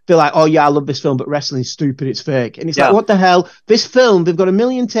films. They're like, oh yeah, I love this film, but wrestling's stupid, it's fake. And it's like, what the hell? This film, they've got a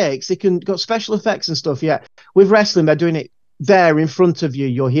million takes, got special effects and stuff. Yeah, with wrestling, they're doing it there in front of you.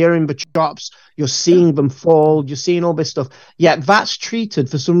 You're hearing the chops, you're seeing them fall, you're seeing all this stuff. Yet that's treated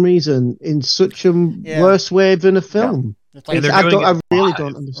for some reason in such a worse way than a film. Like, I really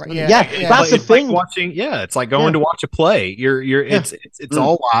don't understand. That's the thing. Like watching, it's like going to watch a play. It's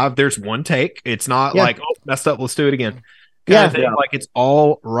all live. There's one take. It's not like, oh, messed up, let's do it again. Like it's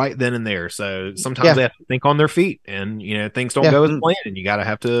all right then and there. So sometimes they have to think on their feet, and things don't go as planned, and you gotta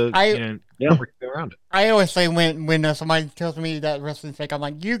have to work around it. I always say when somebody tells me that wrestling's fake, I'm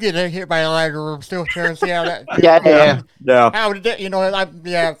like, you get hit by a ladder, or still trying to see how that. How did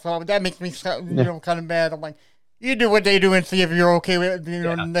that? So that makes me kind of mad. I'm like, you do what they do and see if you're okay with it,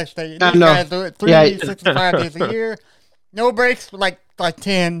 the next day. These guys do it 365 days a year. No breaks, like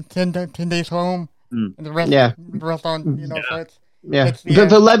 10 days home. And the rest on, so it's,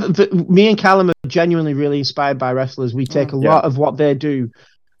 The level, me and Callum are genuinely really inspired by wrestlers. We take a lot of what they do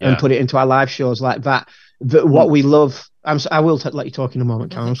and put it into our live shows like that. What we love, I will let you talk in a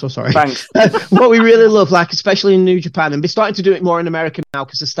moment, Callum. I'm so sorry. Thanks. What we really love, like especially in New Japan, and they're starting to do it more in America now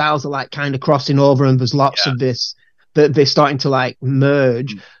because the styles are like kind of crossing over, and there's lots of this that they're starting to like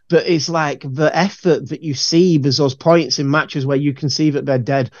merge. But it's like the effort that you see. There's those points in matches where you can see that they're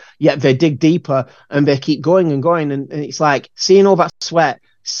dead, yet they dig deeper and they keep going and going. And it's like seeing all that sweat,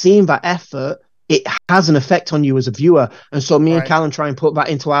 seeing that effort. It has an effect on you as a viewer. And so me and Callum try and put that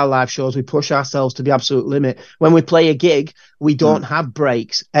into our live shows. We push ourselves to the absolute limit. When we play a gig, we don't have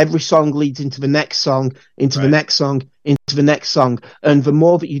breaks. Every song leads into the next song, into the next song, into the next song. And the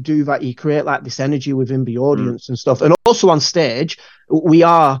more that you do that, you create like this energy within the audience and stuff. And also on stage, we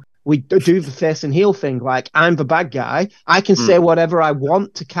do the face and heel thing. Like, I'm the bad guy. I can say whatever I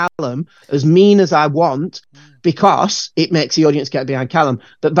want to Callum, as mean as I want, because it makes the audience get behind Callum.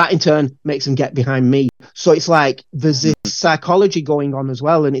 That in turn makes them get behind me. So it's like there's this psychology going on as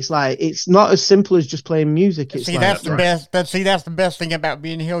well. And it's like, it's not as simple as just playing music. It's that's the best. That's the best thing about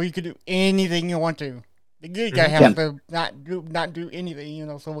being a heel. You can do anything you want to. The good guy has to not do anything,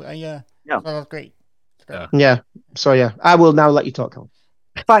 So So that's great. So I will now let you talk, Callum.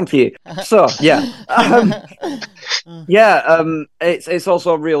 Thank you. So it's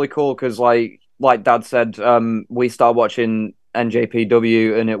also really cool because like Dad said, we started watching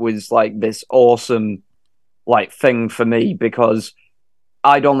NJPW and it was like this awesome like thing for me because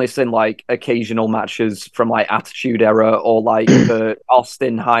I'd only seen like occasional matches from like Attitude Era or like the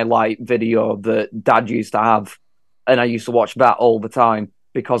Austin highlight video that Dad used to have, and I used to watch that all the time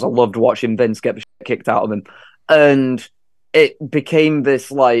because I loved watching Vince get the shit kicked out of him, and it became this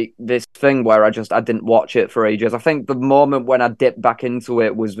thing where I didn't watch it for ages. I think the moment when I dipped back into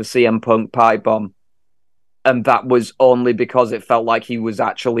it was the CM Punk pipe bomb, and that was only because it felt like he was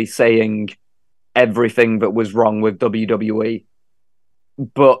actually saying everything that was wrong with WWE.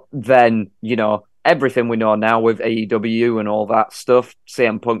 But then, you know, everything we know now with AEW and all that stuff,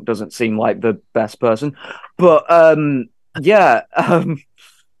 CM Punk doesn't seem like the best person. But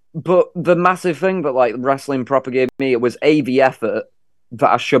but the massive thing that like wrestling propagated me, it was the effort that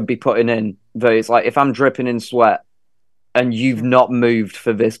I should be putting in. That it's like if I'm dripping in sweat and you've not moved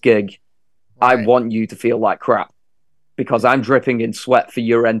for this gig, right, I want you to feel like crap because I'm dripping in sweat for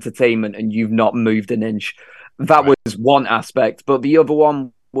your entertainment and you've not moved an inch. That right. was one aspect, but the other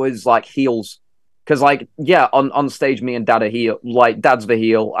one was like heels. Because like, yeah, on stage, me and Dad are heel. Like, Dad's the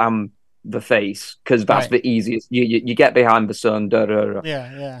heel, I'm the face, because that's right. the easiest. You get behind the sun,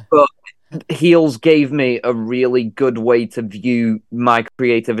 Yeah. But heels gave me a really good way to view my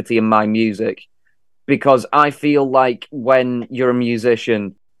creativity and my music. Because I feel like when you're a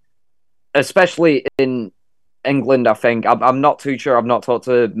musician, especially in England, I think, I'm not too sure, I've not talked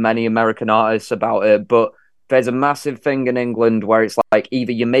to many American artists about it, but there's a massive thing in England where it's like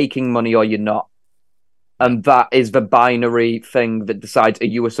either you're making money or you're not. And that is the binary thing that decides, are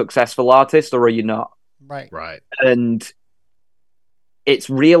you a successful artist or are you not? Right. And it's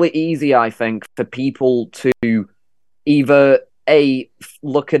really easy, I think, for people to either A,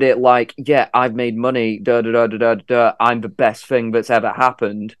 look at it like, yeah, I've made money, I'm the best thing that's ever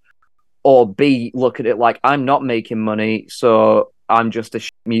happened. Or B, look at it like, I'm not making money, so I'm just a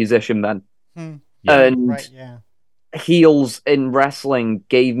musician then. Yeah. And heels in wrestling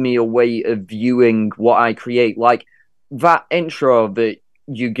gave me a way of viewing what I create. Like that intro that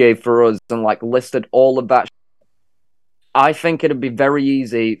you gave for us and like listed all of that. I think it'd be very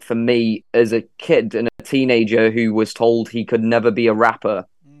easy for me as a kid and a teenager who was told he could never be a rapper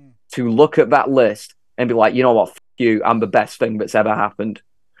to look at that list and be like, you know what, f you, I'm the best thing that's ever happened.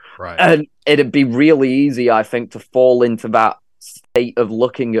 Right. And it'd be really easy, I think, to fall into that state of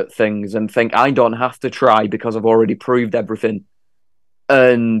looking at things and think I don't have to try because I've already proved everything.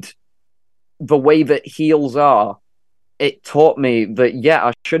 And the way that heels are, it taught me that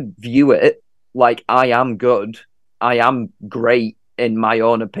I should view it like I am good, I am great in my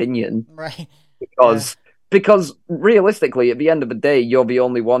own opinion, right? Because realistically, at the end of the day, you're the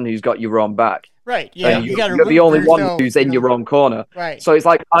only one who's got your own back. Right, yeah. You're the only one who's in your own corner. Right. So it's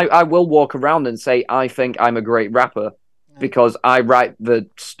like I will walk around and say I think I'm a great rapper. Because I write the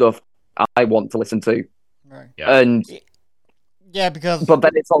stuff I want to listen to, right? And but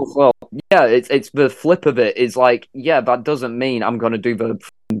then it's also it's the flip of it is like that doesn't mean I'm going to do the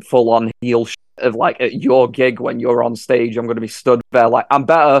full on heel shit of like at your gig when you're on stage I'm going to be stood there like I'm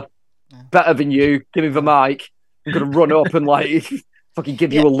better than you. Give me the mic. I'm going to run up and like fucking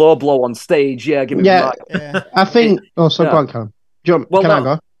give you a low blow on stage. Yeah, give me the mic. Yeah. I think. Oh, so go on, Cam. Can I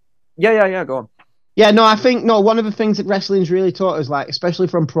go? Yeah. Go on. Yeah, no, I think one of the things that wrestling's really taught us, like, especially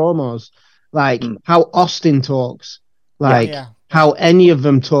from promos, like how Austin talks, like how any of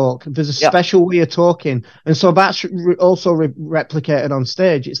them talk. There's a special way of talking. And so that's also replicated on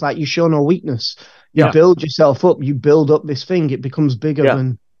stage. It's like you show no weakness. You build yourself up. You build up this thing. It becomes bigger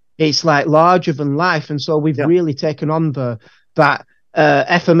than, it's like larger than life. And so we've really taken on that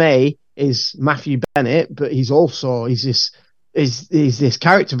FMA is Matthew Bennett, but he's this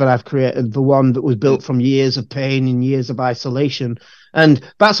character that I've created, the one that was built from years of pain and years of isolation. And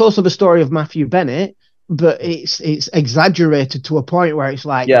that's also the story of Matthew Bennett, but it's exaggerated to a point where it's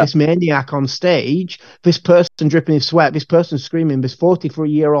like this maniac on stage, this person dripping in sweat, this person screaming, this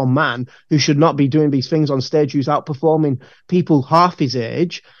 43-year-old man who should not be doing these things on stage, who's outperforming people half his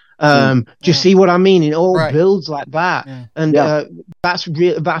age. Do you see what I mean? It all builds like that. Yeah. And that's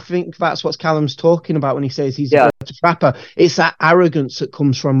real. I think that's what Callum's talking about when he says he's a rapper. It's that arrogance that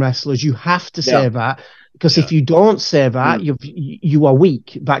comes from wrestlers. You have to say that, because if you don't say that, you are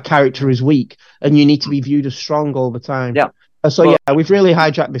weak. That character is weak, and you need to be viewed as strong all the time. Yeah. So we've really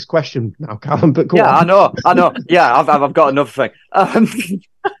hijacked this question now, Callum. But go on. I know. Yeah, I've got another thing.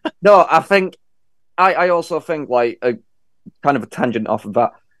 No, I think I also think like a kind of a tangent off of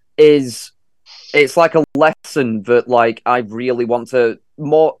that is it's like a lesson that like I really want to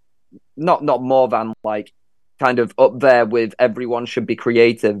more, not more than like kind of up there with everyone should be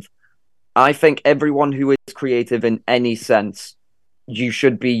creative. I think everyone who is creative in any sense, you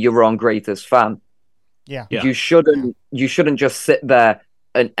should be your own greatest fan. Yeah. You shouldn't just sit there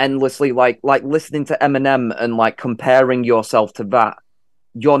and endlessly like listening to Eminem and like comparing yourself to that.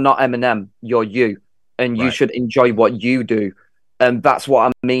 You're not Eminem, you're you, and you should enjoy what you do. And that's what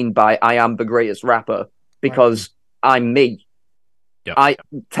I mean by I am the greatest rapper, because I'm me. Yep. I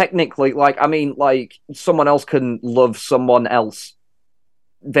technically, like, I mean, like, someone else can love someone else.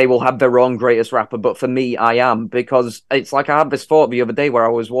 They will have their own greatest rapper, but for me, I am, because it's like I had this thought the other day where I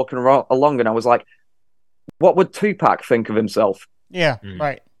was walking along and I was like, what would Tupac think of himself? Yeah,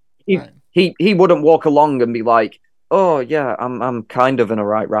 right. He wouldn't walk along and be like, oh yeah, I'm kind of an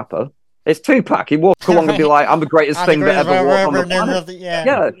alright rapper. It's Tupac. He'd walk along and be like, I'm the greatest thing that ever walked on the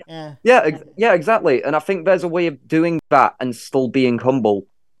planet. Yeah, exactly. And I think there's a way of doing that and still being humble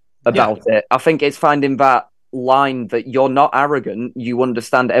about it. I think it's finding that line that you're not arrogant. You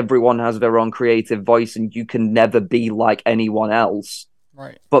understand everyone has their own creative voice and you can never be like anyone else.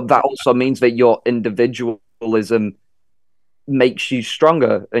 Right. But that also means that your individualism makes you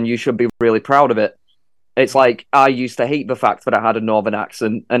stronger and you should be really proud of it. It's like I used to hate the fact that I had a northern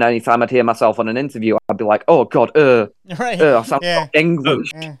accent, and anytime I'd hear myself on an interview, I'd be like, "Oh God, I sound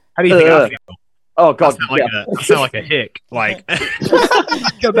English." How do you think I feel? Oh God, I sound like a hick. Like,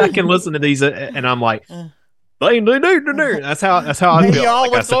 go back and listen to these, and I'm like, that's how I feel. Y'all,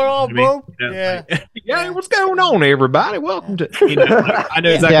 like what's going on, bro? Yeah, what's going on, everybody? Welcome to. I know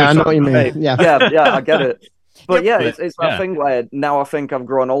exactly. I know what you mean. Yeah, I get it. But it's that thing where now I think I've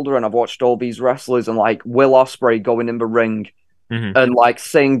grown older and I've watched all these wrestlers and like Will Ospreay going in the ring and like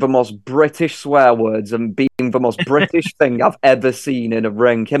saying the most British swear words and being the most British thing I've ever seen in a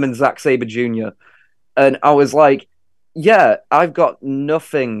ring. Him and Zack Sabre Jr. And I was like, yeah, I've got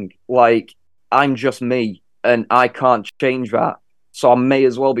nothing. Like, I'm just me and I can't change that. So I may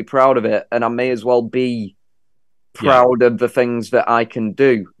as well be proud of it, and I may as well be proud of the things that I can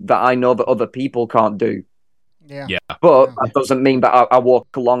do that I know that other people can't do. Yeah. But that doesn't mean that I walk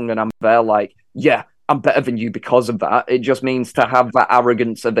along and I'm there like, yeah, I'm better than you because of that. It just means to have that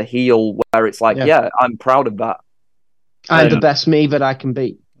arrogance of a heel where it's like, I'm proud of that. I'm the best me that I can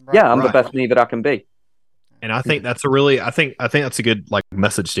be. Yeah, I'm the best me that I can be. And I think that's a really, I think that's a good like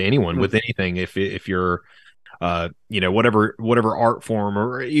message to anyone with anything. If you're, whatever art form,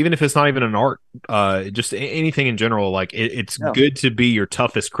 or even if it's not even an art, just anything in general, like it's good to be your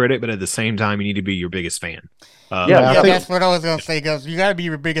toughest critic, but at the same time, you need to be your biggest fan. That's what I was gonna say. Because you gotta be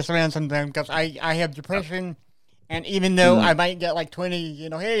your biggest fan sometimes. Because I have depression, and even though I might get like 20,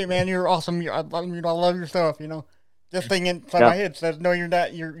 hey man, you're awesome. I love your stuff. This thing inside my head says, no, you're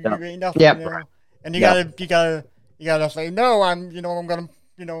not. You ain't nothing. And you gotta say no. I'm gonna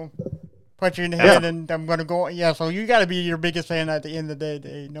punch you in the head, and I'm gonna go. Yeah, so you gotta be your biggest fan at the end of the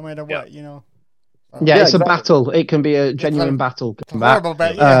day, no matter what. It's a battle. It can be a genuine battle. Horrible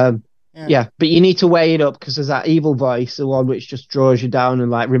battle. But you need to weigh it up, because there's that evil voice, the one which just draws you down and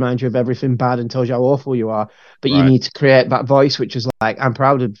like reminds you of everything bad and tells you how awful you are. But you need to create that voice which is like, I'm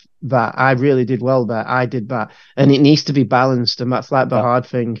proud of that. I really did well there. I did that, and it needs to be balanced, and that's like the hard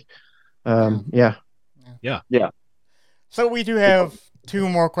thing. Yeah. So we do have 2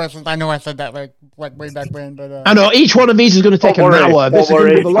 more questions. I know I said that like way back when, but I know each one of these is going to take an hour. This is going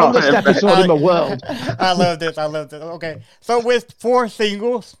to be the longest episode in the world. I love this. Okay, so with 4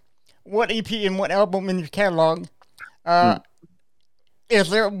 singles, what EP and what album in your catalog, was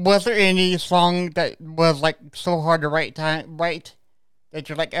there any song that was like so hard to write that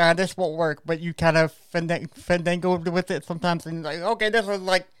you're like, this won't work, but you kind of fandangled with it sometimes, and like, okay, this was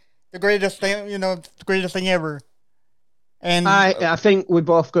like the greatest thing, the greatest thing ever. And I think we're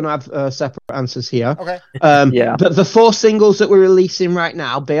both going to have separate answers here. Okay. The 4 singles that we're releasing right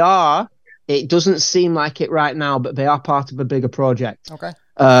now, it doesn't seem like it right now, but they are part of a bigger project. Okay.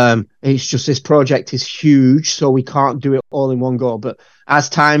 It's just this project is huge, so we can't do it all in one go. But as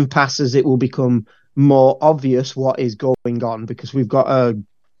time passes, it will become more obvious what is going on, because we've got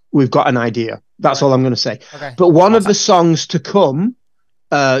an idea. That's all I'm going to say. Okay. But one of the songs to come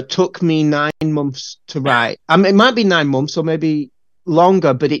took me 9 months to write. It might be 9 months or maybe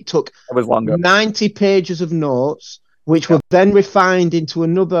longer, but it was longer. 90 pages of notes, which were then refined into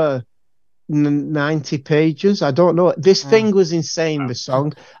another 90 pages. I don't know. This thing was insane, this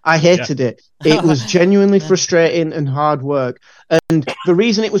song. I hated it. It was genuinely frustrating and hard work. And the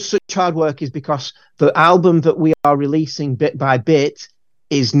reason it was such hard work is because the album that we are releasing bit by bit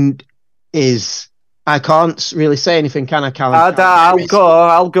is I can't really say anything, can I, Callum?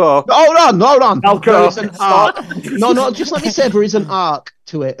 I'll go. Hold on. I'll go. There is an arc. No, just let me say there is an arc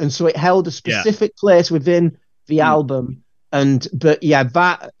to it. And so it held a specific place within the album. But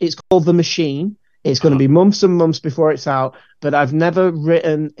that it's called The Machine. It's going to be months and months before it's out. But I've never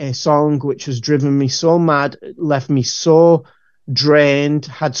written a song which has driven me so mad, left me so drained,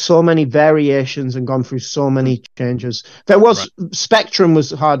 had so many variations and gone through so many changes. Spectrum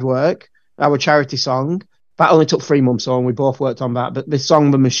was hard work, our charity song. That only took 3 months on. We both worked on that. But this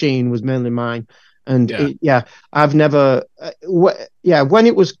song, The Machine, was mainly mine. And I've never, when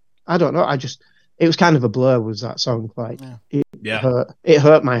it was, I don't know, it was kind of a blur, was that song. Like, it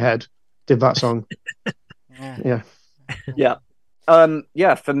hurt my head, did that song. For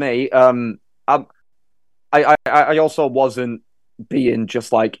me, I also wasn't being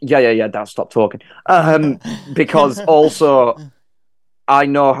just like, Dad, stop talking. Because also, I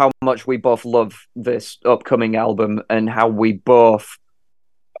know how much we both love this upcoming album and how we both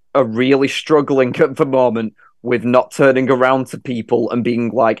are really struggling at the moment with not turning around to people and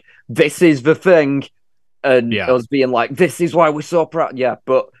being like, this is the thing. And us being like, this is why we're so proud. Yeah,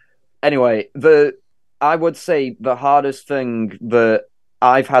 but anyway, I would say the hardest thing that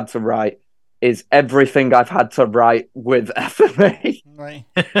I've had to write is everything I've had to write with FMA. Right.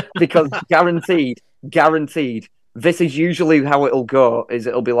 Because guaranteed, this is usually how it'll go, is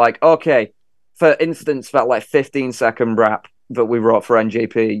it'll be like, okay, for instance, that like 15-second rap that we wrote for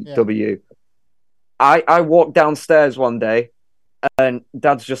NJPW. I walked downstairs one day and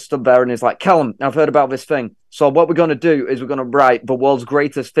Dad's just stood there and he's like, Callum, I've heard about this thing. So what we're going to do is we're going to write the world's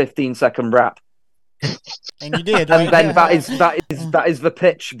greatest 15-second rap. And you did. And then that is the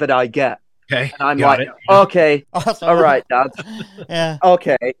pitch that I get. Okay. And I'm like, okay, awesome. all right, Dad. Yeah.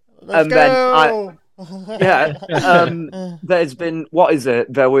 Okay. Let's go. There's been, what is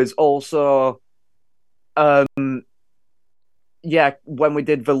it? There was also, when we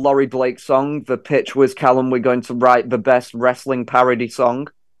did the Laurie Blake song, the pitch was, Callum, we're going to write the best wrestling parody song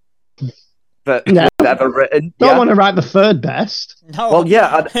that we've ever written. Don't want to write the third best. No. Well,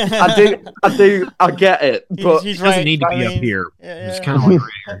 yeah, I get it, but it doesn't need to be up here. It's kind of like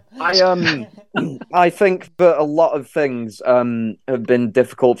right here. I think that a lot of things have been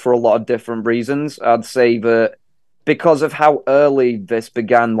difficult for a lot of different reasons. I'd say that because of how early this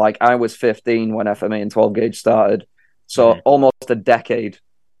began, like I was 15 when FMA and 12 Gauge started, so almost a decade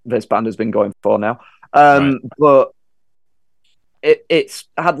this band has been going for now. But it's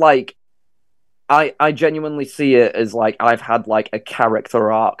had like, I genuinely see it as like I've had like a character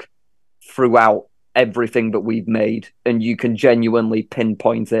arc throughout everything that we've made, and you can genuinely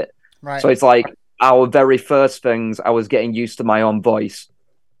pinpoint it. Right. So it's like our very first things, I was getting used to my own voice.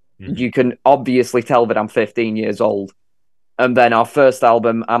 Mm-hmm. You can obviously tell that I'm 15 years old. And then our first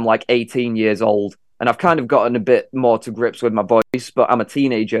album, I'm like 18 years old. And I've kind of gotten a bit more to grips with my voice, but I'm a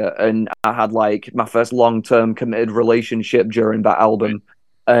teenager and I had like my first long-term committed relationship during that album.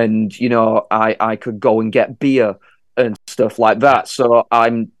 And, you know, I could go and get beer and stuff like that. So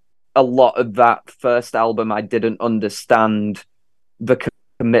a lot of that first album, I didn't understand the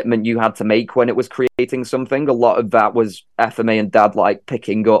commitment you had to make when it was creating something. A lot of that was FMA and Dad like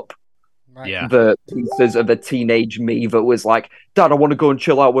picking up the pieces of a teenage me that was like, Dad, I want to go and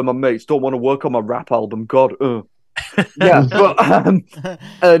chill out with my mates. Don't want to work on my rap album. God, yeah. But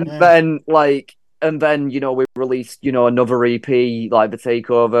and then, you know, we released, you know, another EP, like The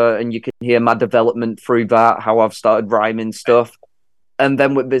Takeover, and you can hear my development through that, how I've started rhyming stuff. And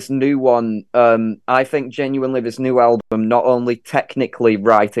then with this new one, I think genuinely this new album, not only technically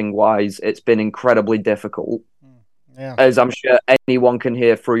writing-wise, it's been incredibly difficult. Yeah. As I'm sure anyone can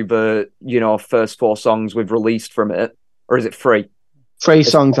hear through the, you know, first 4 songs we've released from it. Or is it 3? 3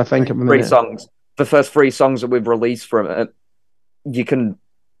 songs, I think. 3 songs. The first 3 songs that we've released from it, you can...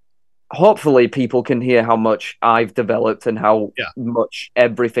 Hopefully people can hear how much I've developed and how much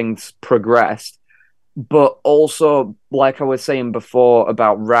everything's progressed. But also, like I was saying before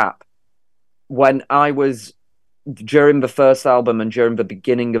about rap, when I was, during the first album and during the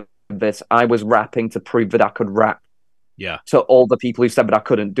beginning of this, I was rapping to prove that I could rap. Yeah. To all the people who said that I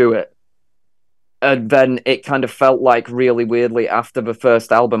couldn't do it. And then it kind of felt like really weirdly after the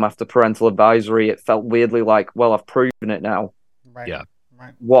first album, after Parental Advisory, it felt weirdly like, well, I've proven it now. Right. Yeah.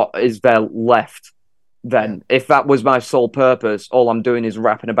 Right. What is there left then? If that was my sole purpose, all I'm doing is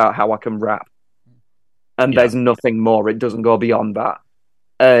rapping about how I can rap. And there's nothing more. It doesn't go beyond that.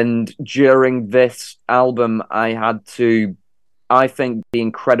 And during this album, I had to, I think, be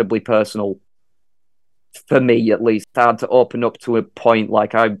incredibly personal. For me, at least. I had to open up to a point,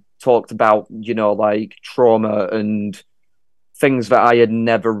 like I talked about, you know, like trauma and things that I had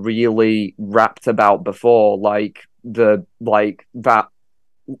never really rapped about before, like that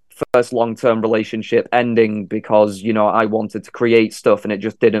first long-term relationship ending because, you know, I wanted to create stuff and it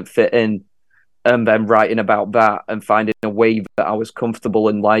just didn't fit in. And then writing about that and finding a way that I was comfortable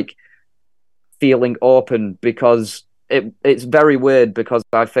and like feeling open, because it's very weird, because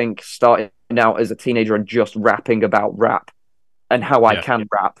I think starting out as a teenager and just rapping about rap and how I can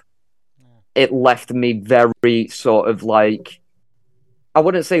rap, it left me very sort of like, I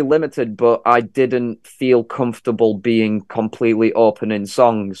wouldn't say limited, but I didn't feel comfortable being completely open in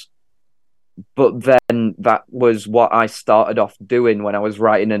songs. But then that was what I started off doing when I was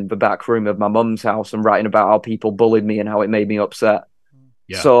writing in the back room of my mum's house and writing about how people bullied me and how it made me upset.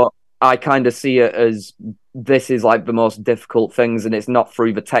 Yeah. So I kind of see it as this is like the most difficult things, and it's not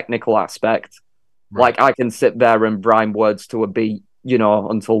through the technical aspect. Right. Like I can sit there and rhyme words to a beat, you know,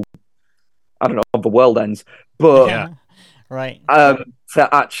 until I don't know, the world ends. But right.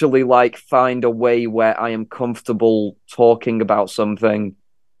 To actually like find a way where I am comfortable talking about something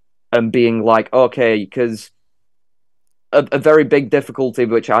and being like, okay, because a very big difficulty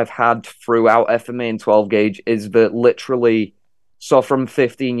which I've had throughout FMA and 12 gauge is that literally, so from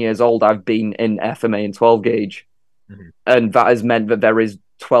 15 years old, I've been in FMA and 12 gauge. Mm-hmm. And that has meant that there is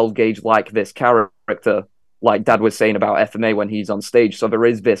 12 gauge like this character, like Dad was saying about FMA when he's on stage. So there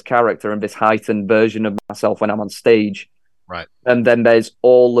is this character and this heightened version of myself when I'm on stage. Right. And then there's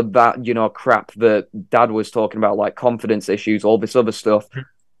all of that, you know, crap that Dad was talking about, like confidence issues, all this other stuff,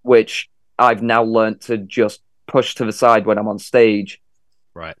 which I've now learned to just push to the side when I'm on stage.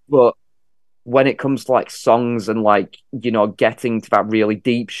 Right. But when it comes to like songs and like, you know, getting to that really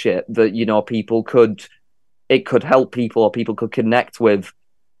deep shit that, you know, it could help people or people could connect with,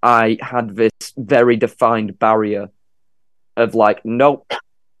 I had this very defined barrier of like, nope,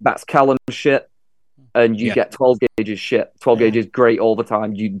 that's Callum shit. And you get 12 gauges shit. 12 gauge is great all the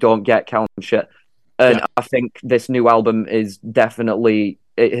time. You don't get Callum shit. And I think this new album is definitely,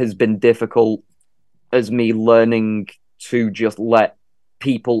 it has been difficult as me learning to just let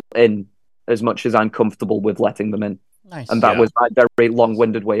people in as much as I'm comfortable with letting them in. Nice. And that was my very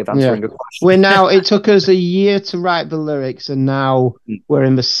long-winded way of answering a question. We're now, it took us a year to write the lyrics, and now we're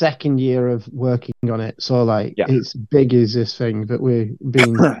in the second year of working on it. So like, it's big is this thing that we've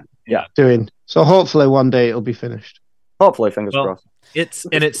been doing. So hopefully one day it'll be finished. Hopefully, fingers crossed.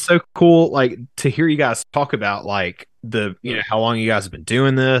 It's so cool, like, to hear you guys talk about like the, you know, how long you guys have been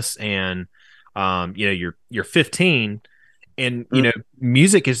doing this, and you know, you're 15, and you know,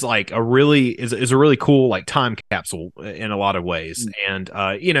 music is like a really cool like time capsule in a lot of ways. And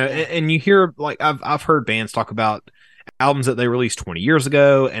you know, and you hear like I've heard bands talk about albums that they released 20 years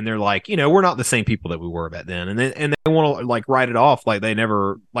ago, and they're like, you know, we're not the same people that we were back then, and they want to like write it off like they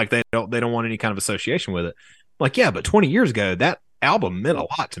never, like they don't want any kind of association with it. Like, yeah, but 20 years ago that album meant a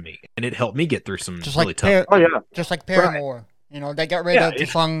lot to me, and it helped me get through some just really like tough. Just like Paramore, you know, they got rid of the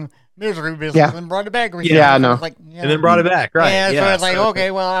song "Misery Business" and brought it back. I know. Like, and then brought it back, right? Yeah, so it's like,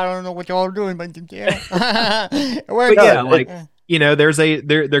 okay, well, I don't know what y'all are doing, but like, you know,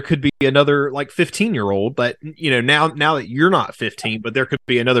 there could be another like 15-year-old, but you know, now that you're not 15, but there could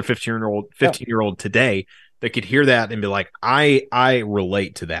be another 15-year-old today that could hear that and be like, I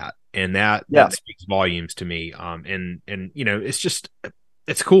relate to that, and that speaks volumes to me. And you know,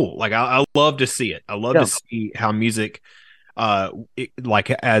 it's cool. Like I love to see it. I love to see how music, like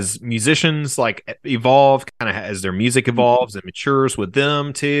as musicians like evolve, kind of as their music evolves and matures with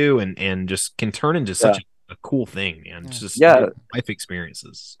them too, and just can turn into such a cool thing, man. It's just life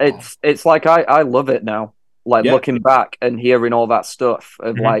experiences. It's like I love it now. Like looking back and hearing all that stuff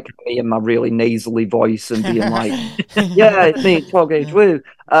of like me and my really nasally voice and being like, yeah, it's me, 12 gauge, woo.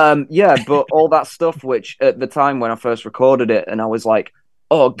 But all that stuff, which at the time when I first recorded it, and I was like,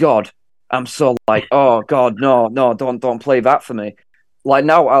 oh God, I'm so like, oh God, no, don't play that for me. Like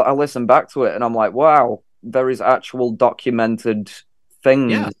now I listen back to it and I'm like, wow, there is actual documented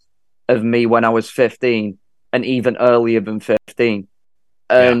things of me when I was 15 and even earlier than 15.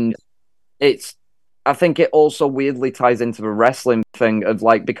 And I think it also weirdly ties into the wrestling thing of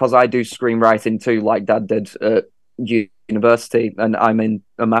like, because I do screenwriting too, like Dad did at university, and I'm in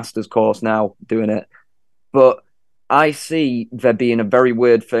a master's course now doing it. But I see there being a very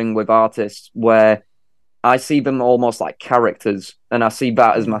weird thing with artists where I see them almost like characters, and I see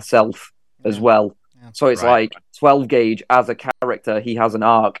that as myself as well. So it's like 12 gauge as a character, he has an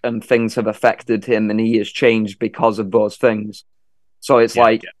arc and things have affected him and he has changed because of those things. So it's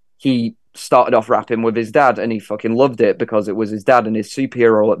he started off rapping with his dad and he fucking loved it because it was his dad and his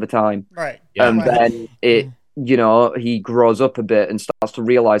superhero at the time. Right. And then you know, he grows up a bit and starts to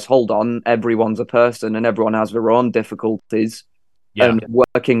realize, hold on, everyone's a person and everyone has their own difficulties. Yeah. And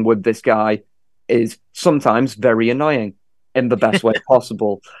working with this guy is sometimes very annoying in the best way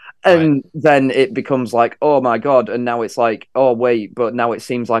possible. And then it becomes like, oh my God. And now it's like, oh wait, but now it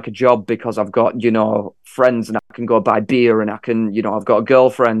seems like a job because I've got, friends and I can go buy beer and I can, I've got a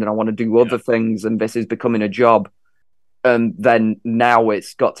girlfriend and I want to do other things and this is becoming a job. And then now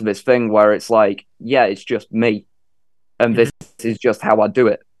it's got to this thing where it's like, yeah, it's just me. And this is just how I do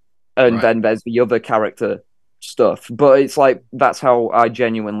it. And then there's the other character stuff. But it's like, that's how I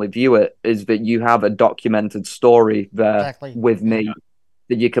genuinely view it, is that you have a documented story there with me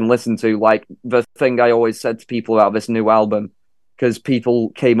that you can listen to. Like the thing I always said to people about this new album, because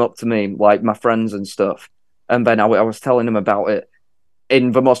people came up to me, like my friends and stuff, and then I was telling them about it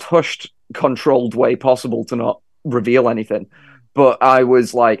in the most hushed, controlled way possible to not reveal anything. But I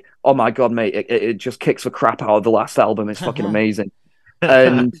was like, oh my God, mate, it just kicks the crap out of the last album. It's fucking amazing.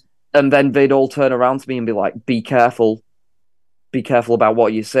 And then they'd all turn around to me and be like, be careful about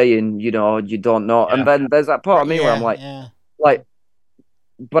what you're saying, you don't know. And then there's that part of me where I'm like,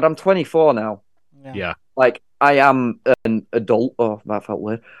 but I'm 24 now. Yeah. Like, I am an adult. Oh, that felt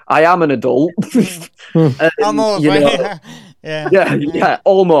weird. I am an adult. Almost, right? Yeah,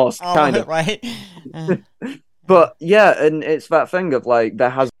 almost, kind of. Right. But yeah, and it's that thing of like, there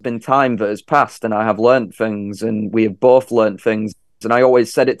has been time that has passed and I have learned things and we have both learned things. And I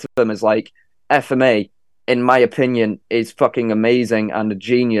always said it to them as like, FMA, in my opinion, is fucking amazing and a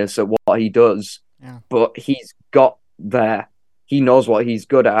genius at what he does. Yeah. But he's got there. He knows what he's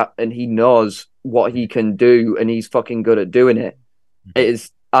good at and he knows what he can do and he's fucking good at doing it.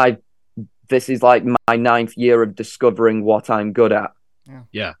 This is like my 9th year of discovering what I'm good at.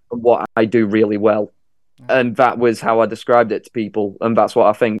 Yeah. And what I do really well. Yeah. And that was how I described it to people. And that's what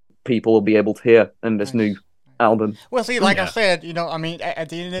I think people will be able to hear in this new album. Well, see, like I said, I mean, at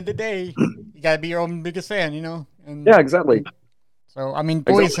the end of the day, you gotta be your own biggest fan, And, yeah, exactly. So, I mean,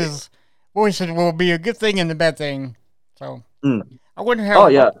 voices will be a good thing and a bad thing. So, I wonder how.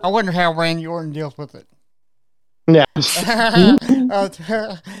 I wonder how Randy Orton deals with it. Yeah.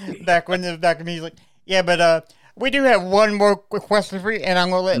 Back when he's like, yeah, but we do have one more quick question for you, and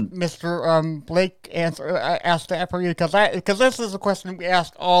I'm gonna let Mr. Blake ask that for you because this is a question we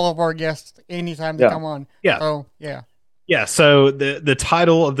ask all of our guests anytime they come on. Yeah. So yeah. Yeah, so the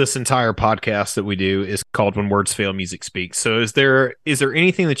title of this entire podcast that we do is called When Words Fail, Music Speaks. So is there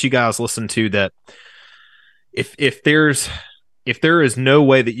anything that you guys listen to that if there is no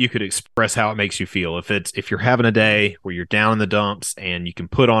way that you could express how it makes you feel, if you're having a day where you're down in the dumps and you can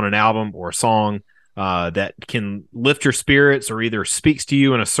put on an album or a song that can lift your spirits or either speaks to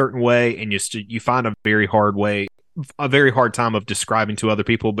you in a certain way, and you find a very hard time of describing to other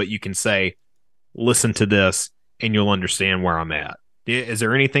people, but you can say, listen to this and you'll understand where I'm at. Is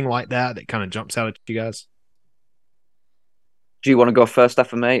there anything like that kind of jumps out at you guys? Do you want to go first,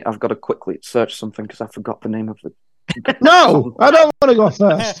 FMA? I've got to quickly search something because I forgot the name of the... No, I don't want to go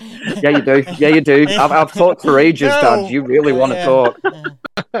first. Yeah, you do. I've talked for ages, Dad. You really want to talk.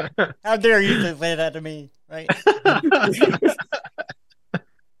 How dare you to say that to me, right?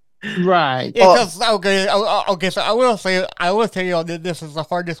 Right. Yeah, okay, so I will tell you all that this is the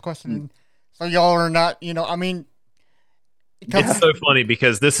hardest question. So y'all are not, I mean... It's so funny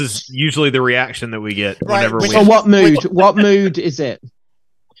because this is usually the reaction that we get whenever we... So what mood is it?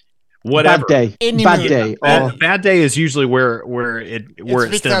 Whatever. Bad day. Bad day is usually where it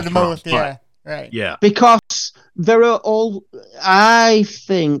stems the from. most, yeah. Right. Yeah. Because I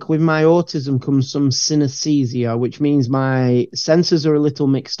think with my autism comes some synesthesia, which means my senses are a little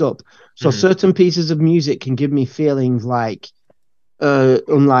mixed up. So certain pieces of music can give me feelings like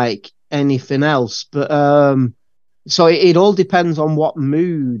unlike anything else. But so it all depends on what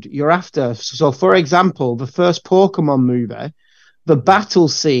mood you're after. So for example, the first Pokemon movie, the battle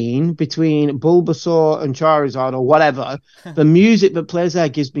scene between Bulbasaur and Charizard or whatever, the music that plays there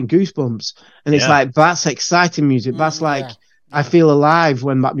gives me goosebumps. And it's like, that's exciting music. That's I feel alive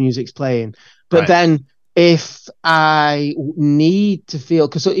when that music's playing. But then if I need to feel,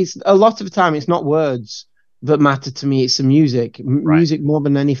 because it's a lot of the time, it's not words that matter to me. It's the music, music more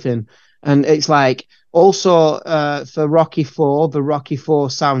than anything. And it's like also for Rocky IV, the Rocky IV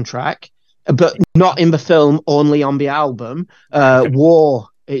soundtrack, but not in the film, only on the album. War.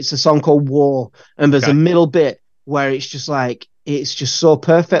 It's a song called War, and there's a middle bit where it's just like it's just so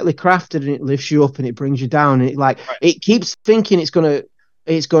perfectly crafted, and it lifts you up and it brings you down, and it keeps thinking it's going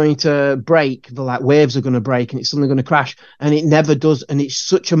to break. The waves are going to break, and it's suddenly going to crash, and it never does. And it's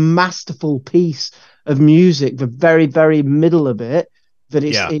such a masterful piece of music. The very, very middle of it. That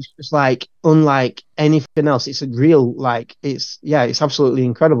it's just like unlike anything else. It's a real it's absolutely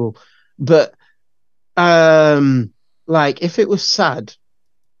incredible. But like if it was sad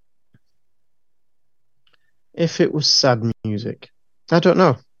music, I don't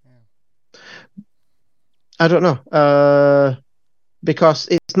know. Because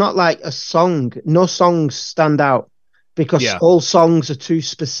it's not like a song. No songs stand out because all songs are too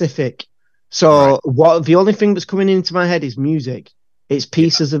specific. So the only thing that's coming into my head is music. It's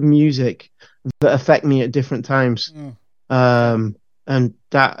pieces of music that affect me at different times. And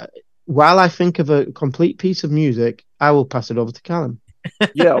that, while I think of a complete piece of music, I will pass it over to Callum.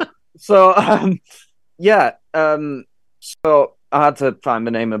 Yeah. So, so I had to find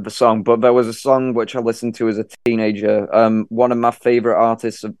the name of the song, but there was a song which I listened to as a teenager. One of my favorite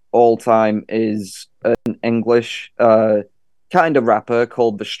artists of all time is an English kind of rapper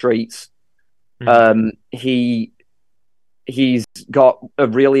called The Streets. He's got a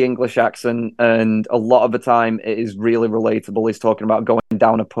really English accent, and a lot of the time it is really relatable. He's talking about going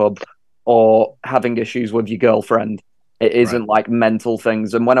down a pub or having issues with your girlfriend. It isn't like mental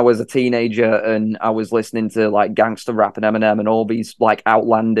things. And when I was a teenager and I was listening to like gangster rap and Eminem and all these like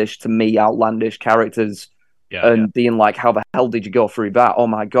outlandish characters and being like, how the hell did you go through that? Oh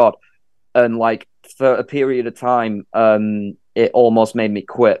my God. And like for a period of time, it almost made me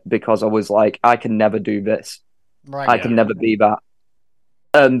quit because I was like, I can never do this. I can never be that.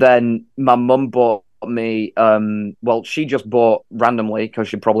 And then my mum bought me, she just bought randomly, because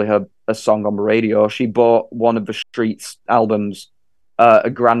she probably heard a song on the radio, she bought one of the Streets albums, A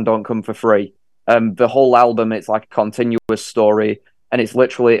Grand Don't Come for Free. The whole album, it's like a continuous story, and it's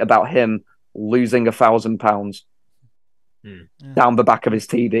literally about him losing £1,000 down the back of his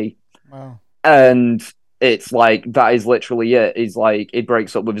TV. Wow. And it's like, that is literally it. He's like, he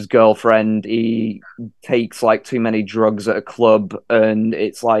breaks up with his girlfriend, he takes like too many drugs at a club, and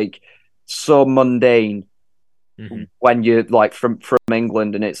it's like so mundane when you're like from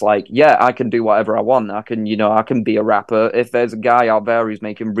England, and it's like, yeah, I can do whatever I want. I can be a rapper. If there's a guy out there who's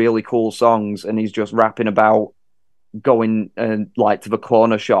making really cool songs and he's just rapping about going and like to the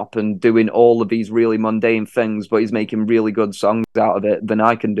corner shop and doing all of these really mundane things, but he's making really good songs out of it, then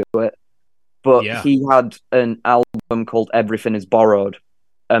I can do it. But he had an album called Everything Is Borrowed,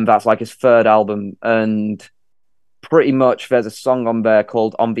 and that's like his third album, and pretty much there's a song on there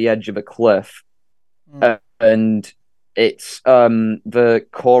called On the Edge of a Cliff, and it's the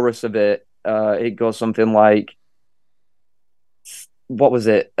chorus of it, it goes something like, what was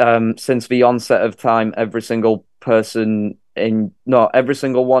it? Since the onset of time, every single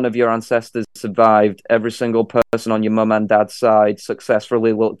one of your ancestors survived. Every single person on your mum and dad's side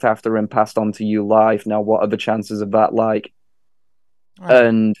successfully looked after and passed on to you life. Now, what are the chances of that like?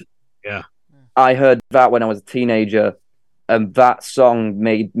 And I heard that when I was a teenager, and that song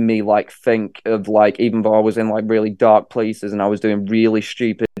made me like think of like, even though I was in like really dark places and I was doing really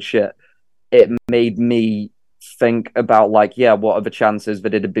stupid shit, it made me think about like, what are the chances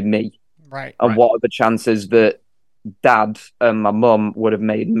that it'd be me? Right. And what are the chances that dad and my mum would have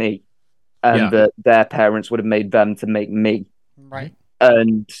made me, and that their parents would have made them to make me? Right.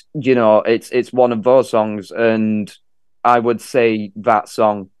 And it's one of those songs, and I would say that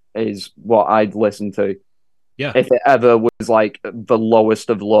song is what I'd listen to. Yeah. If it ever was like the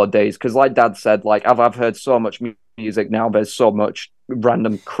lowest of low days, because like Dad said, like I've heard so much music now, there's so much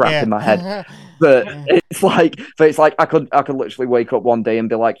random crap in my head. But it's like I could literally wake up one day and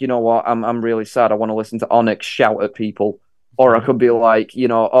be like, you know what, I'm really sad, I want to listen to Onyx shout at people. Or I could be like,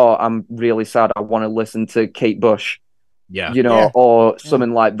 I'm really sad, I want to listen to Kate Bush. Or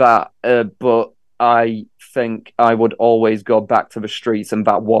something like that. But I think I would always go back to The Streets and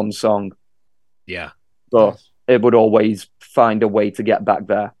that one song. Yeah. So it would always find a way to get back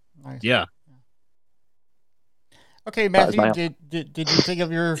there. Nice. Yeah. Okay, Matthew, did you think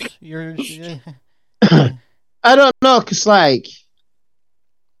of your I don't know, because like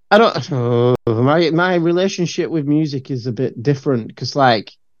my relationship with music is a bit different, because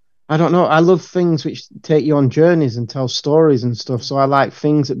like I don't know, I love things which take you on journeys and tell stories and stuff. So I like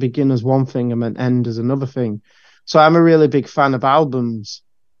things that begin as one thing and then end as another thing. So I'm a really big fan of albums,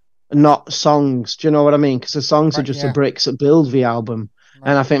 not songs. Do you know what I mean? Because the songs are just the bricks that build the album. Right.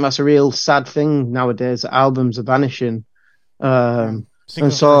 And I think that's a real sad thing nowadays, that albums are vanishing. And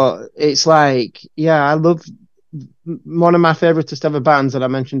so it's like, I love, one of my favouriteest ever bands that I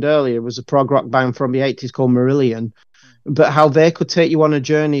mentioned earlier was a prog rock band from the 80s called Marillion. But how they could take you on a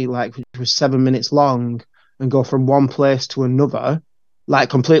journey like which was 7 minutes long and go from one place to another, like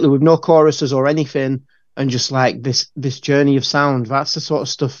completely with no choruses or anything, and just like this journey of sound. That's the sort of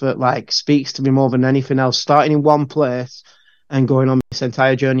stuff that like speaks to me more than anything else. Starting in one place and going on this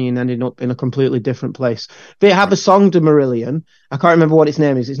entire journey and ending up in a completely different place. They have a song to Marillion. I can't remember what its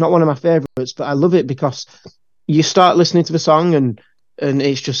name is. It's not one of my favourites, but I love it because you start listening to the song and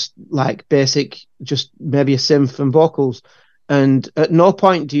it's just like basic, just maybe a synth and vocals. And at no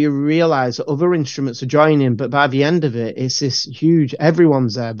point do you realize that other instruments are joining, but by the end of it, it's this huge,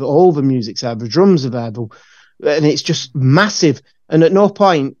 everyone's there, but all the music's there, the drums are there, and it's just massive. And at no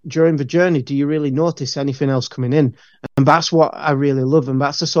point during the journey do you really notice anything else coming in. And that's what I really love. And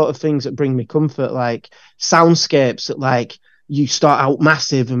that's the sort of things that bring me comfort, like soundscapes that like you start out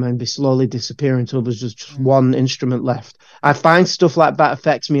massive and then they slowly disappear until there's just one instrument left. I find stuff like that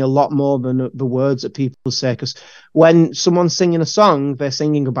affects me a lot more than the words that people say, because when someone's singing a song, they're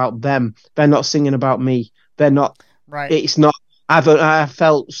singing about them. They're not singing about me. They're not. Right. It's not. I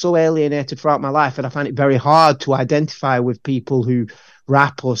felt so alienated throughout my life, and I find it very hard to identify with people who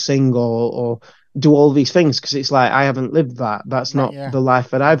rap or sing or do all these things, because it's like I haven't lived that. That's not the life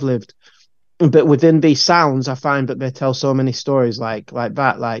that I've lived. But within these sounds, I find that they tell so many stories like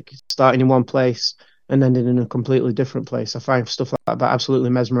that, like starting in one place and ending in a completely different place. I find stuff like that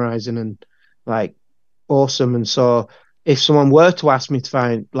absolutely mesmerizing and like awesome. And so if someone were to ask me to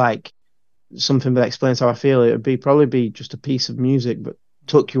find like something that explains how I feel, it would probably be just a piece of music but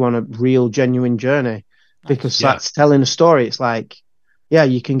took you on a real genuine journey, because that's telling a story. It's like, yeah,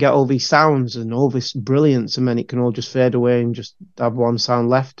 you can get all these sounds and all this brilliance, and then it can all just fade away and just have one sound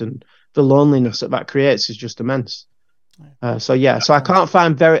left, and the loneliness that creates is just immense. So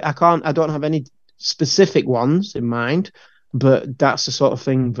I don't have any specific ones in mind, but that's the sort of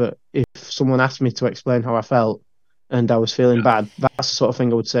thing that if someone asked me to explain how I felt and I was feeling bad, that's the sort of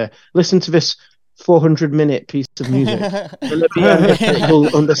thing I would say. Listen to this 400-minute piece of music.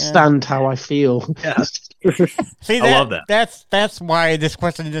 You'll understand how I feel. Yeah. See, I love that. That's why this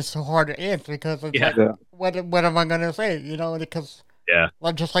question is so hard to answer, because it's what am I gonna say? You know, because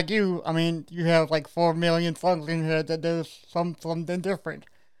like just like you, I mean, you have like 4 million songs in here that there's something different.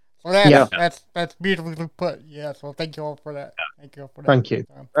 So that's beautifully put. Yeah. So thank you all for that. Thank you all for that. Thank you.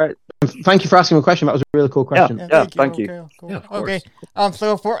 Right. Thank you for asking a question. That was a really cool question. Thank you. Okay, cool. Yeah, okay.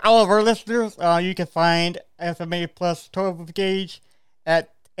 So for all of our listeners, you can find FMA Plus 12 Gauge at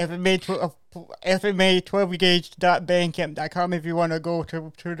FMA12gauge.bandcamp.com if you want to go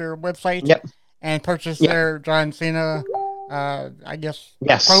to their website and purchase their John Cena. I guess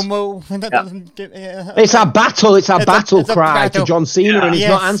promo. It's a battle. It's a battle cry to John Cena, and he's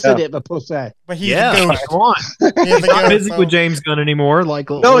not answered it. The pussy. But he's come on. He's not busy with James Gunn anymore. Like,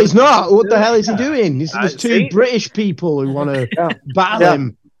 no, he's not. What the hell is he doing? There's two British people who want to battle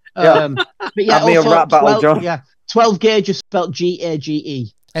him. But yeah, me a rap battle, John. 12 Gauge is spelled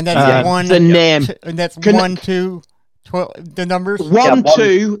Gage, and that's one. The name, and that's 1, 2. 12, the numbers 1,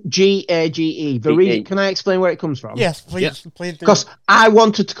 2 Gage. The reason, can I explain where it comes from? Yes, please. Because I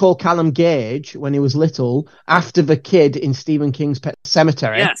wanted to call Callum Gage when he was little after the kid in Stephen King's Pet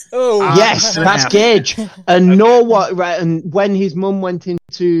Sematary. Yes. Yes, that's Gage. And and when his mum went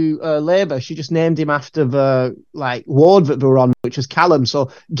into labour, she just named him after the ward that they were on, which was Callum.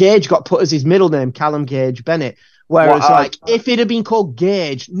 So Gage got put as his middle name, Callum Gage Bennett. Whereas, if it had been called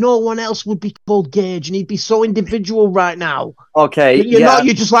Gage, no one else would be called Gage, and he'd be so individual right now. Okay, but you're not.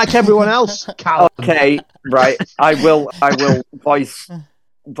 You're just like everyone else, Callum. Okay, right. I will voice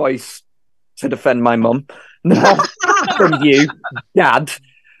to defend my mum, not from you, Dad.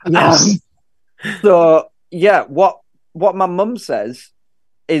 Yes. So what my mum says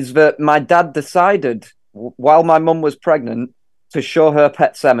is that my dad decided while my mum was pregnant to show her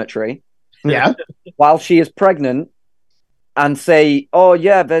Pet Sematary. Yeah. While she is pregnant, and say, "Oh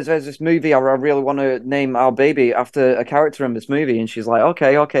yeah, there's this movie. I really want to name our baby after a character in this movie." And she's like,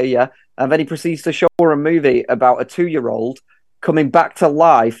 "Okay, yeah." And then he proceeds to show her a movie about a 2-year-old coming back to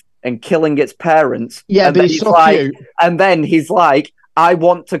life and killing its parents. Yeah, and but he's so cute. And then he's like, "I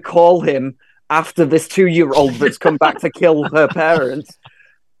want to call him after this 2-year-old that's come back to kill her parents."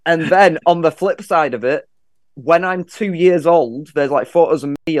 And then on the flip side of it, when I'm 2 years old, there's photos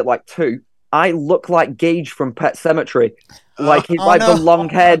of me at 2. I look like Gage from Pet Sematary. He's the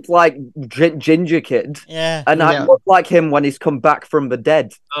long-haired, ginger kid. Yeah. And I look like him when he's come back from the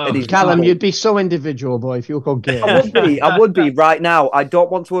dead. Callum, you'd be so individual, boy, if you were called Gage. I would be right now. I don't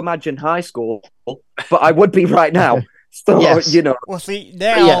want to imagine high school, but I would be right now. So, Well, see,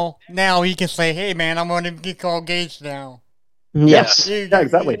 now he can say, "Hey, man, I'm going to get called Gage now." Yes. Yeah,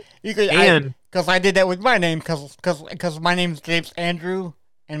 exactly. Because I did that with my name, because my name's James Andrew.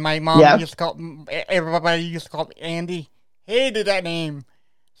 And my mom used to call everybody used to call me Andy. Hated that name.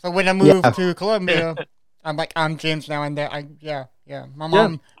 So when I moved to Columbia, I'm like, I'm James now, and my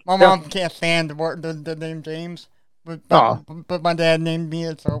mom can't stand the name James, but my dad named me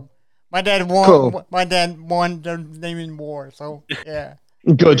it. So my dad won. Cool. My dad won the naming war. So yeah.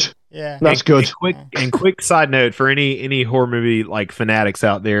 Good. Yeah. That's good. Quick side note for any horror movie like fanatics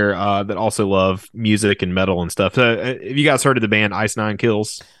out there that also love music and metal and stuff. Have you guys heard of the band Ice Nine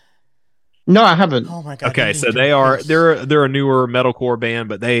Kills? No, I haven't. Oh my god. Okay, so they're a newer metalcore band,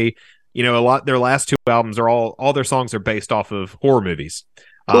 but they, their last two albums are all their songs are based off of horror movies.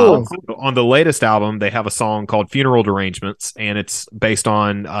 Cool. On the latest album, they have a song called "Funeral Derangements," and it's based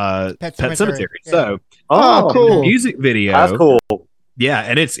on Pet Sematary. Yeah. So, cool. in the music video, That's cool. yeah,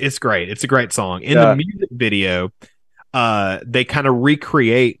 and it's great. It's a great song. In the music video, they kind of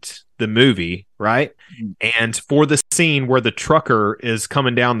recreate the movie, right? And for the scene where the trucker is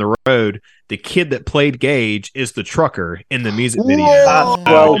coming down the road, the kid that played Gage is the trucker in the music video. That's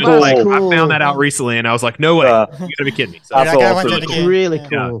well I found that out recently, and I was like, "No way, you gotta be kidding me!" So That's I awesome. watched it again. Really Yeah.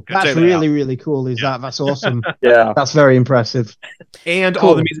 cool. Yeah, That's really, really cool. That's awesome. Yeah. That's very impressive. and Cool.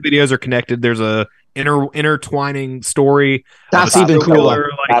 all the music videos are connected. There's a intertwining story. That's of a even serial cooler. killer.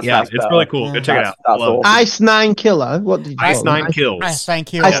 That's Yeah, nice, it's though. really cool. Go check it out. That's Love it. awesome. Ice Nine Killer. What did you Ice call Nine it? Kills. Ice Nine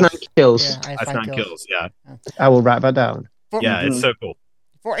Kills. Ice Nine Kills. Yeah, Ice Nine Kills. Yeah, I will write that down. yeah, it's so cool.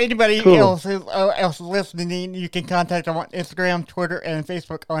 For anybody Cool. else listening, you can contact them on Instagram, Twitter, and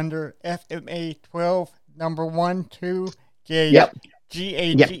Facebook under FMA12 12 Gage. Yep.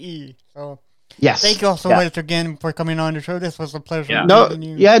 GAGE. So Yes. thank you all so much again for coming on the show. This was a pleasure. Yeah. No,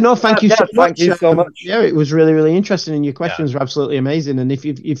 meeting you. thank you Yeah, so much. thank you so much. Yeah, it was really, really interesting, and your questions were absolutely amazing. And if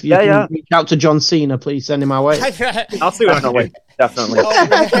you Yeah, can reach out to John Cena, please send him my way. I'll see what I can do. Definitely.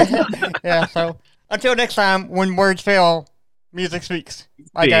 Yeah, so until next time, when words fail, music speaks.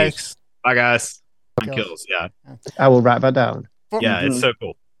 Bye, guys. Peace. Bye, guys. Kills. Yeah, I will write that down. yeah, it's so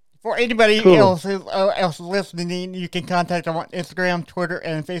cool. For anybody Cool. else listening, you can contact them on Instagram, Twitter,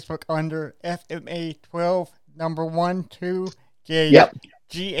 and Facebook under FMA12 12 Gage. Yep.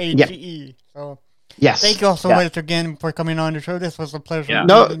 GAGE. So Yes. thank you all so much again for coming on the show. This was a pleasure. Yeah.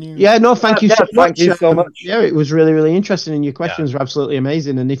 No, meeting you. thank you Yeah, so thank much. you so much. Yeah, it was really, really interesting, and your questions were absolutely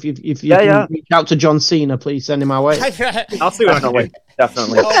amazing. And if you can reach out to John Cena, please send him my way. I'll see what I can do.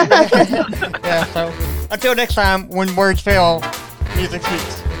 Definitely. Yeah, so until next time, when words fail, music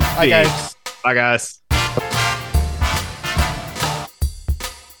speaks. Bye, guys. Bye, guys.